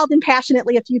me. I've called in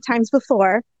passionately a few times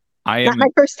before. Not my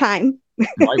first time.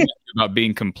 About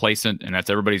being complacent, and that's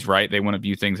everybody's right. They want to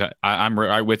view things. I'm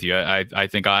right with you. I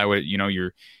think Iowa,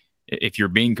 if you're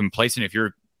being complacent, if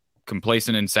you're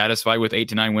complacent and satisfied with 8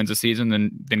 to 9 wins a season,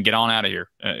 then get on out of here.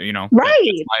 Right. That's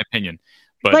my opinion.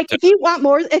 But like, if you want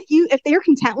more, if they're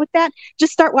content with that,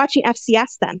 just start watching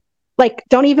FCS then. Like,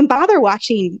 don't even bother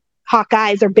watching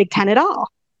Hawkeyes or Big Ten at all.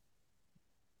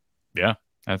 Yeah,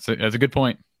 that's a good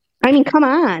point. I mean, come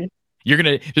on. You're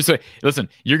going to listen,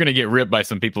 you're going to get ripped by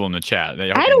some people in the chat.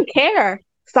 Okay. I don't care.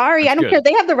 Sorry. I don't care.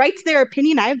 They have the right to their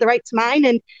opinion. I have the right to mine.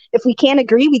 And if we can't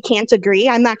agree, we can't agree.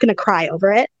 I'm not going to cry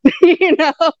over it.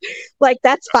 Like,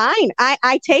 that's fine.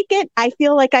 I take it. I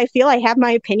feel I have my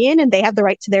opinion, and they have the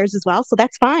right to theirs as well. So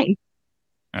that's fine.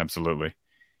 Absolutely.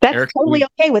 That's Eric, totally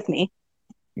okay with me.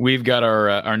 We've got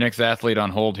our next athlete on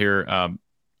hold here.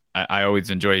 I always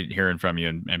enjoy hearing from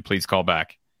you, and please call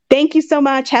back. Thank you so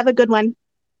much. Have a good one.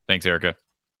 Thanks, Erica.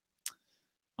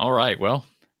 All right. Well,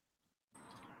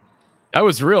 that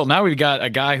was real. Now we've got a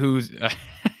guy who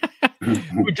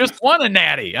just won a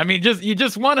natty. I mean, you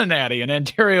just won a natty. And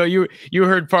Anterio, you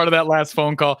heard part of that last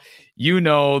phone call. You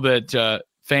know that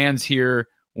fans here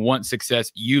want success.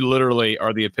 You literally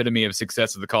are the epitome of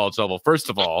success at the college level. First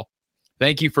of all,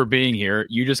 thank you for being here.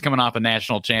 You just coming off a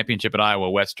national championship at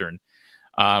Iowa Western.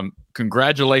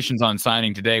 Congratulations on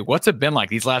signing today. What's it been like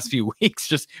these last few weeks,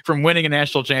 just from winning a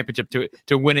national championship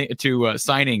to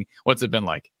signing? What's it been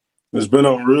like? It's been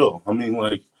unreal. I mean,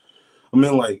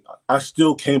 I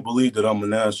still can't believe that I'm a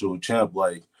national champ.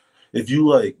 Like, if you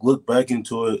look back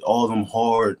into it, all them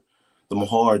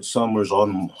hard summers, all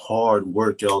them hard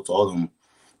workouts,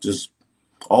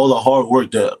 all the hard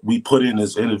work that we put in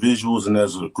as individuals and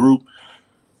as a group,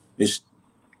 it's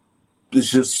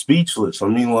just speechless. I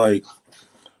mean, like,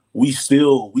 we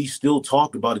still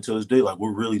talk about it to this day. Like,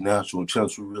 we're really national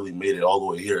champs. We really made it all the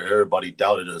way here. Everybody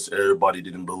doubted us. Everybody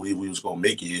didn't believe we was going to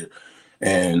make it here.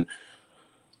 And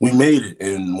we made it.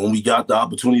 And when we got the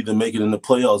opportunity to make it in the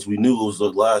playoffs, we knew it was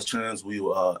the last chance we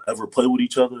ever play with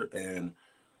each other. And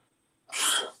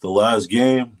the last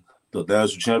game, the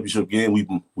national championship game,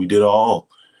 we did it all.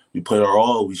 We played our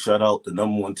all. We shut out the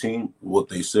number one team, what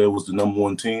they said was the number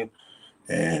one team,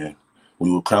 and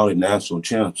we were crowned national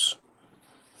champs.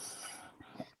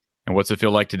 And what's it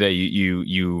feel like today?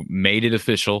 You made it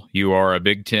official. You are a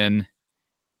Big Ten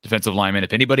defensive lineman.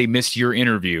 If anybody missed your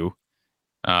interview,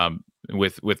 we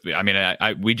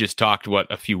just talked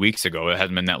a few weeks ago. It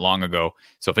hasn't been that long ago.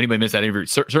 So if anybody missed that interview,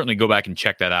 certainly go back and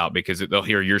check that out because they'll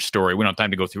hear your story. We don't have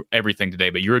time to go through everything today,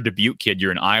 but you're a Dubuque kid.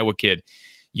 You're an Iowa kid.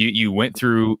 You went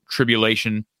through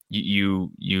tribulation.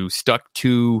 You stuck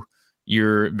to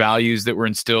your values that were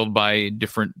instilled by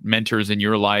different mentors in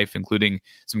your life, including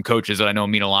some coaches that I know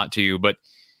mean a lot to you. But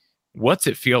what's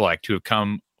it feel like to have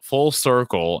come full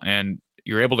circle and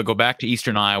you're able to go back to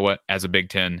Eastern Iowa as a Big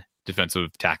Ten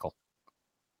defensive tackle?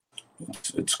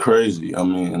 It's crazy. I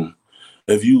mean,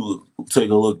 if you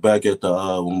take a look back at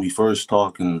the when we first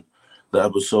talked in the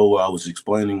episode where I was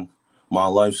explaining my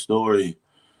life story,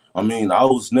 I mean, I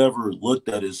was never looked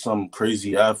at as some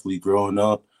crazy athlete growing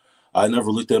up. I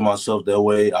never looked at myself that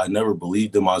way. I never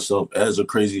believed in myself as a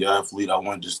crazy athlete. I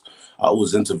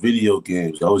was into video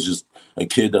games. I was just a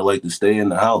kid that liked to stay in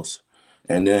the house.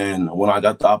 And then when I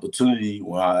got the opportunity,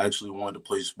 when I actually wanted to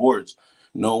play sports,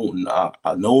 no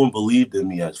one believed in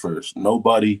me at first.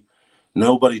 Nobody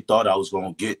thought I was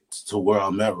going to get to where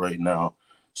I'm at right now.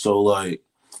 So like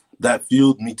that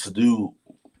fueled me to do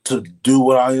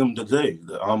what I am today.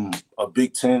 I'm a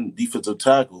Big Ten defensive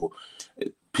tackle.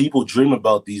 People dream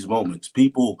about these moments.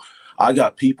 I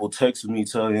got people texting me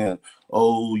telling,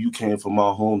 "Oh, you came from my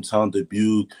hometown,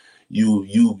 Dubuque.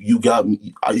 You got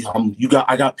me.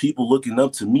 I got people looking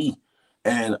up to me,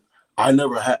 and I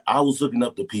was looking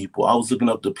up to people. I was looking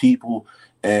up to people,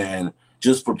 and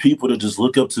just for people to just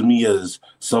look up to me as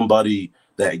somebody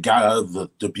that got out of the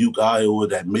Dubuque, Iowa,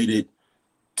 that made it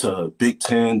to Big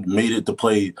Ten, made it to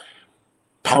play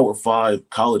Power 5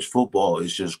 college football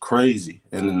is just crazy.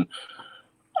 And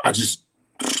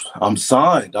I'm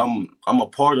signed. I'm a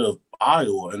part of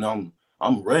Iowa, and I'm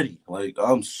ready. Like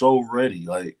I'm so ready.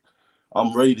 Like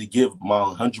I'm ready to give my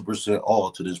 100% all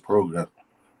to this program.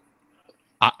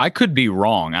 I could be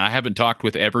wrong. I haven't talked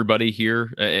with everybody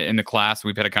here in the class.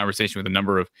 We've had a conversation with a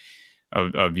number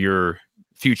of your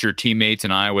future teammates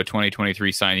and Iowa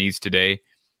 2023 signees today.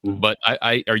 Mm-hmm. But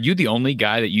are you the only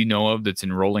guy that you know of that's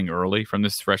enrolling early from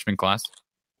this freshman class?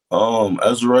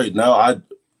 As of right now,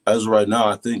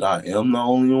 I think I am the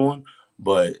only one,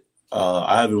 but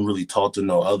I haven't really talked to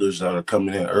no others that are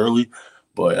coming in early.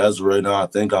 But as of right now, I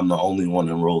think I'm the only one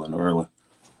enrolling early.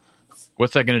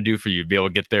 What's that going to do for you? Be able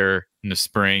to get there in the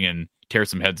spring and tear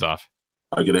some heads off?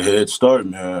 I get a head start,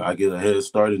 man. I get a head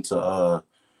start into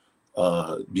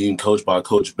being coached by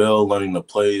Coach Bell, learning the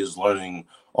plays, learning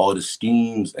all the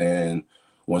schemes, and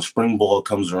when spring ball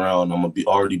comes around, I'm gonna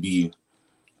already be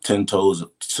 10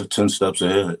 steps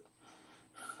ahead.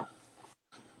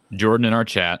 Jordan in our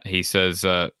chat, he says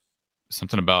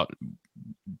something about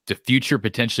the future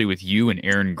potentially with you and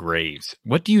Aaron Graves.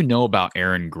 What do you know about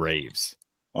Aaron Graves?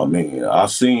 I mean, I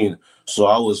was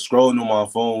scrolling on my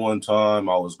phone one time.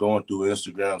 I was going through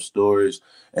Instagram stories,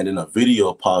 and then a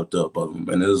video popped up of him,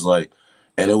 and it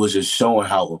was just showing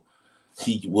how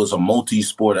he was a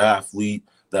multi-sport athlete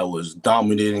that was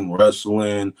dominating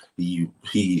wrestling.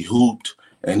 He hooped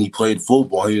and he played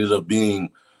football. He ended up being,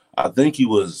 I think he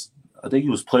was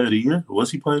player of the year.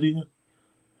 Was he player of the year?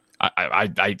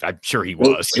 I'm sure he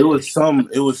was.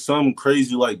 It was some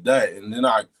crazy like that. And then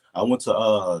I went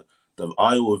to the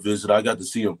Iowa visit. I got to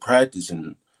see him practice,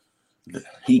 and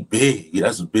he big.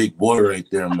 That's a big boy right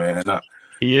there, man.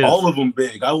 He is. All of them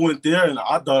big. I went there and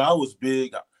I thought I was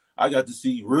big. I got to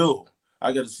see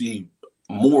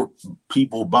more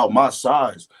people about my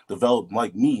size develop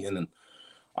like me, and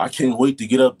I can't wait to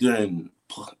get up there and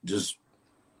just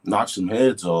knock some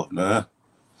heads off, man.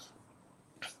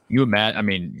 We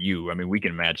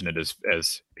can imagine it as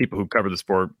people who cover the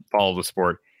sport, follow the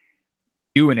sport.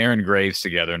 You and Aaron Graves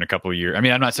together in a couple of years. I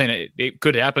mean, I'm not saying it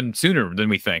could happen sooner than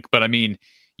we think, but I mean,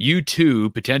 you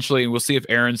two potentially, and we'll see if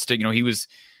Aaron's he was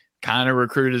kind of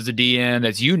recruited as a DN.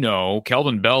 As you know,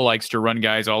 Kelvin Bell likes to run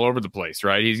guys all over the place,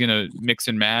 right? He's going to mix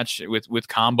and match with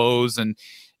combos. And,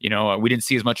 we didn't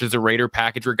see as much as the Raider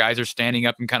package where guys are standing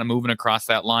up and kind of moving across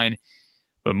that line.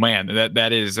 But man,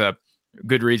 that is a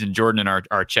good reason. Jordan in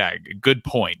our chat, good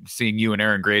point. Seeing you and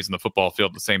Aaron Graves on the football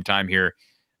field at the same time here,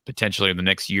 potentially in the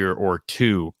next year or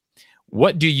two.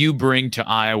 What do you bring to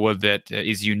Iowa that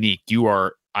is unique? You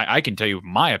are, I can tell you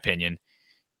my opinion,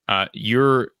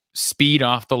 your speed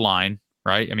off the line,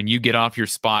 right? I mean, you get off your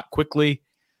spot quickly.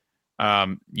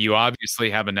 You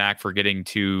obviously have a knack for getting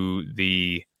to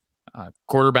the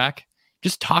quarterback.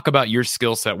 Just talk about your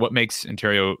skill set. What makes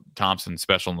Anterio Thompson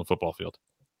special in the football field?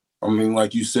 I mean,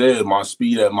 like you said, my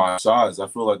speed at my size. I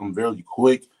feel like I'm very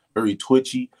quick, very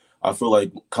twitchy. I feel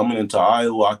like coming into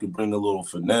Iowa, I could bring a little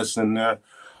finesse in there.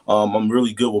 I'm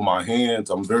really good with my hands.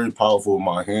 I'm very powerful with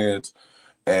my hands,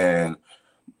 and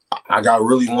I got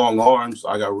really long arms.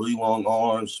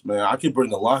 Man. I can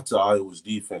bring a lot to Iowa's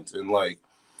defense, and like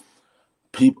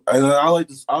people, and I like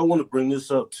this. I want to bring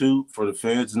this up too for the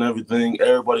fans and everything.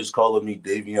 Everybody's calling me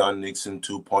Davion Nixon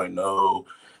 2.0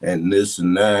 and this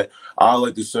and that. I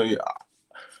like to say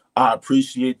I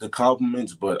appreciate the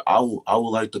compliments, but I would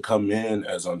like to come in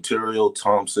as Anterio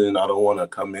Thompson. I don't want to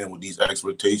come in with these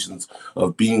expectations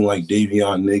of being like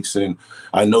Davion Nixon.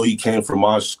 I know he came from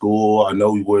our school. I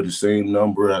know we were the same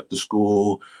number at the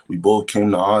school. We both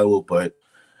came to Iowa, but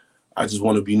I just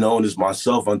want to be known as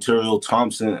myself, Anterio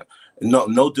Thompson.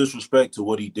 No disrespect to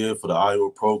what he did for the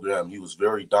Iowa program. He was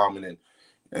very dominant,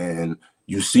 and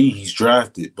you see he's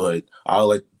drafted. But I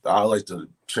like to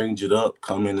change it up.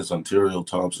 Come in as Anterio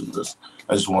Thompson.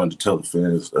 I just wanted to tell the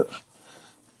fans that.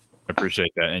 I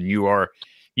appreciate that, and you are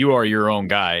your own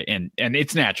guy, and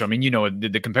it's natural. I mean,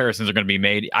 the comparisons are going to be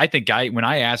made. I think when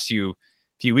I asked you a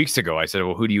few weeks ago, I said,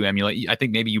 "Well, who do you emulate?" I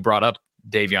think maybe you brought up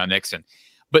Davion Nixon.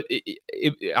 But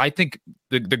I think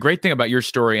the great thing about your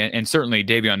story, and certainly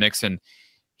Davion Nixon,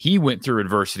 he went through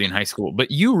adversity in high school.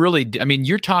 But you really, I mean,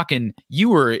 you're talking.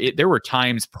 There were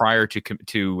times prior to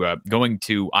going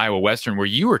to Iowa Western where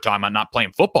you were talking about not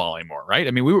playing football anymore, right?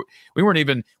 I mean, we would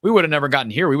have never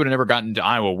gotten here. We would have never gotten to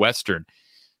Iowa Western.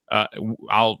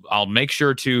 I'll make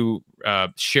sure to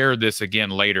share this again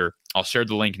later. I'll share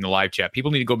the link in the live chat.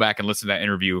 People need to go back and listen to that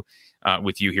interview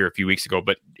with you here a few weeks ago.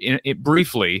 But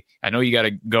briefly, I know you got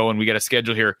to go and we got a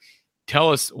schedule here.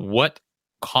 Tell us what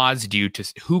caused you to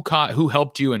who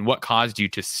helped you and what caused you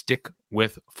to stick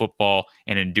with football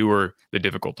and endure the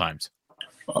difficult times.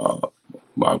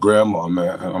 My grandma,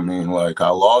 man. I mean, like I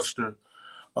lost her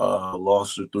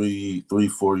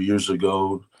 4 years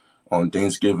ago on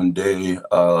Thanksgiving Day.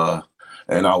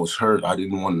 And I was hurt. I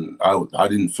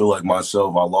didn't feel like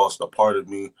myself. I lost a part of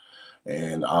me,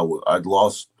 and I'd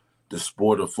lost the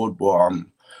sport of football.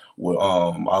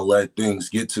 I let things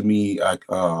get to me.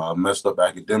 I messed up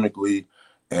academically,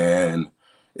 and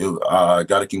I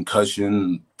got a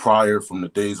concussion prior from the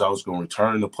days I was going to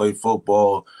return to play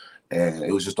football, and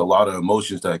it was just a lot of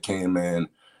emotions that came in,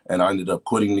 and I ended up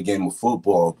quitting the game of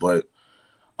football. But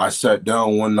I sat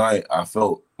down one night. I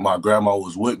felt my grandma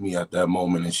was with me at that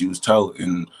moment, and she was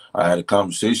and I had a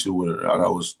conversation with her,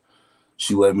 and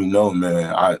she let me know,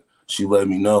 man. She let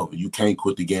me know you can't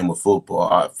quit the game of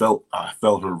football. I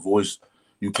felt her voice.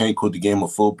 You can't quit the game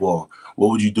of football. What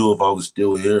would you do if I was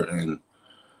still here? And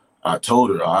I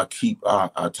told her, I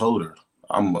told her,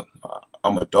 I'm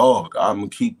a dog. I'm gonna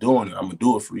keep doing it. I'm gonna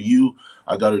do it for you.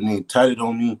 I got her name tatted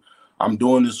on me. I'm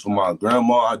doing this for my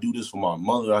grandma. I do this for my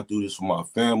mother. I do this for my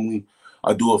family.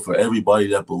 I do it for everybody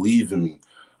that believe in me.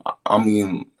 I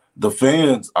mean, the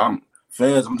fans. I'm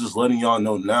just letting y'all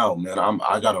know now, man.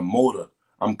 I got a motor.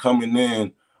 I'm coming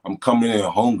in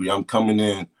hungry. I'm coming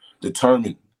in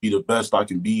determined, be the best I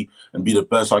can be, and be the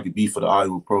best I can be for the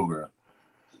Iowa program.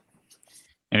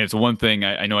 And it's one thing,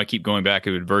 I know I keep going back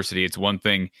to adversity. It's one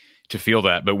thing to feel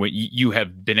that, but when you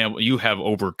have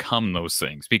overcome those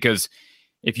things, because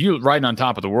if you're riding on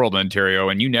top of the world, Ontario,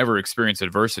 and you never experience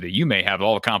adversity, you may have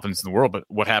all the confidence in the world, but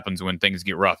what happens when things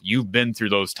get rough? You've been through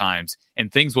those times,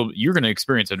 and you're going to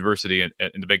experience adversity in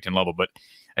the Big Ten level, but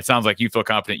it sounds like you feel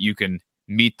confident you can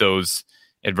meet those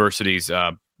adversities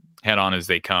head on as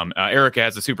they come. Erica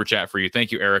has a super chat for you.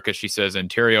 Thank you, Erica. She says,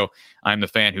 Anterio, I'm the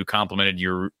fan who complimented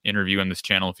your interview on this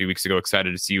channel a few weeks ago.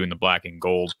 Excited to see you in the black and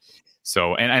gold.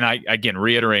 So, and I, again,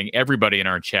 reiterating, everybody in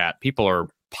our chat, people are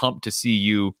pumped to see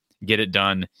you get it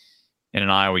done in an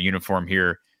Iowa uniform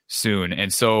here soon.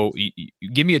 And so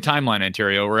give me a timeline,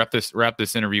 Anterio. Wrap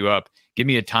this interview up. Give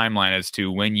me a timeline as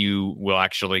to when you will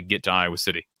actually get to Iowa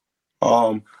City.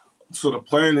 So the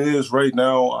plan is right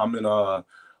now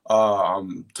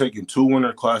I'm taking 2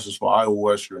 winter classes for Iowa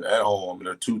Western at home.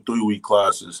 They're 2 3-week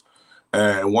classes.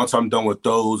 And once I'm done with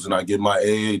those and I get my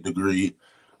AA degree,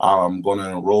 I'm going to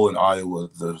enroll in Iowa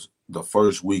the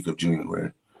first week of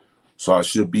January. So I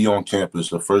should be on campus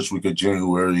the first week of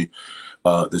January,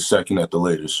 the 2nd at the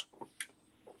latest.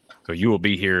 So you will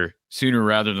be here sooner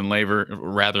rather than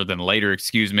later,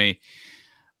 excuse me.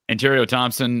 Anterio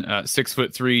Thompson,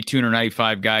 6'3",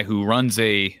 295 guy who runs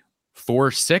a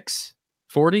 4.6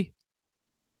 40.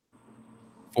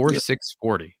 4.6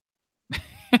 40.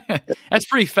 That's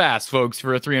pretty fast, folks,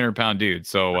 for a 300-pound dude.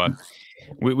 So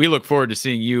we look forward to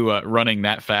seeing you running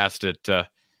that fast at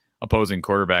opposing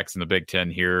quarterbacks in the Big Ten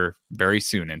here very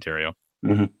soon, Anterio.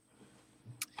 Mm-hmm.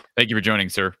 Thank you for joining,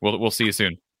 sir. We'll see you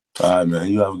soon. All right, man.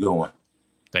 You have a good one.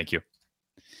 Thank you.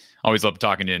 Always love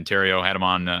talking to Anterio. Had him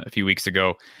on a few weeks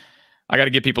ago. I got to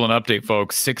give people an update,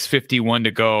 folks. 6:51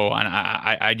 to go, and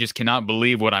I just cannot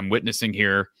believe what I'm witnessing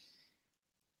here.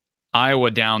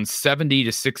 Iowa down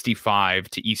 70-65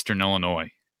 to Eastern Illinois,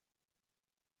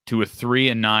 to a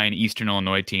 3-9 Eastern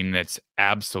Illinois team that's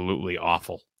absolutely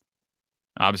awful.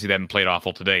 Obviously, they haven't played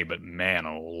awful today, but man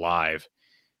alive.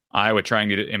 Iowa trying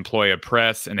to employ a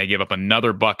press, and they give up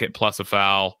another bucket plus a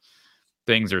foul.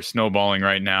 Things are snowballing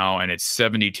right now, and it's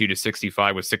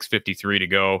 72-65 with 6:53 to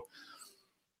go.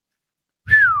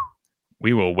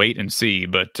 We will wait and see,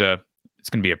 but it's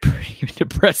going to be a pretty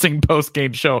depressing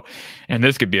post-game show, and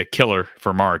this could be a killer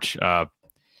for March.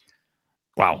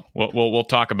 Wow. We'll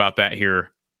talk about that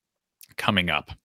here coming up.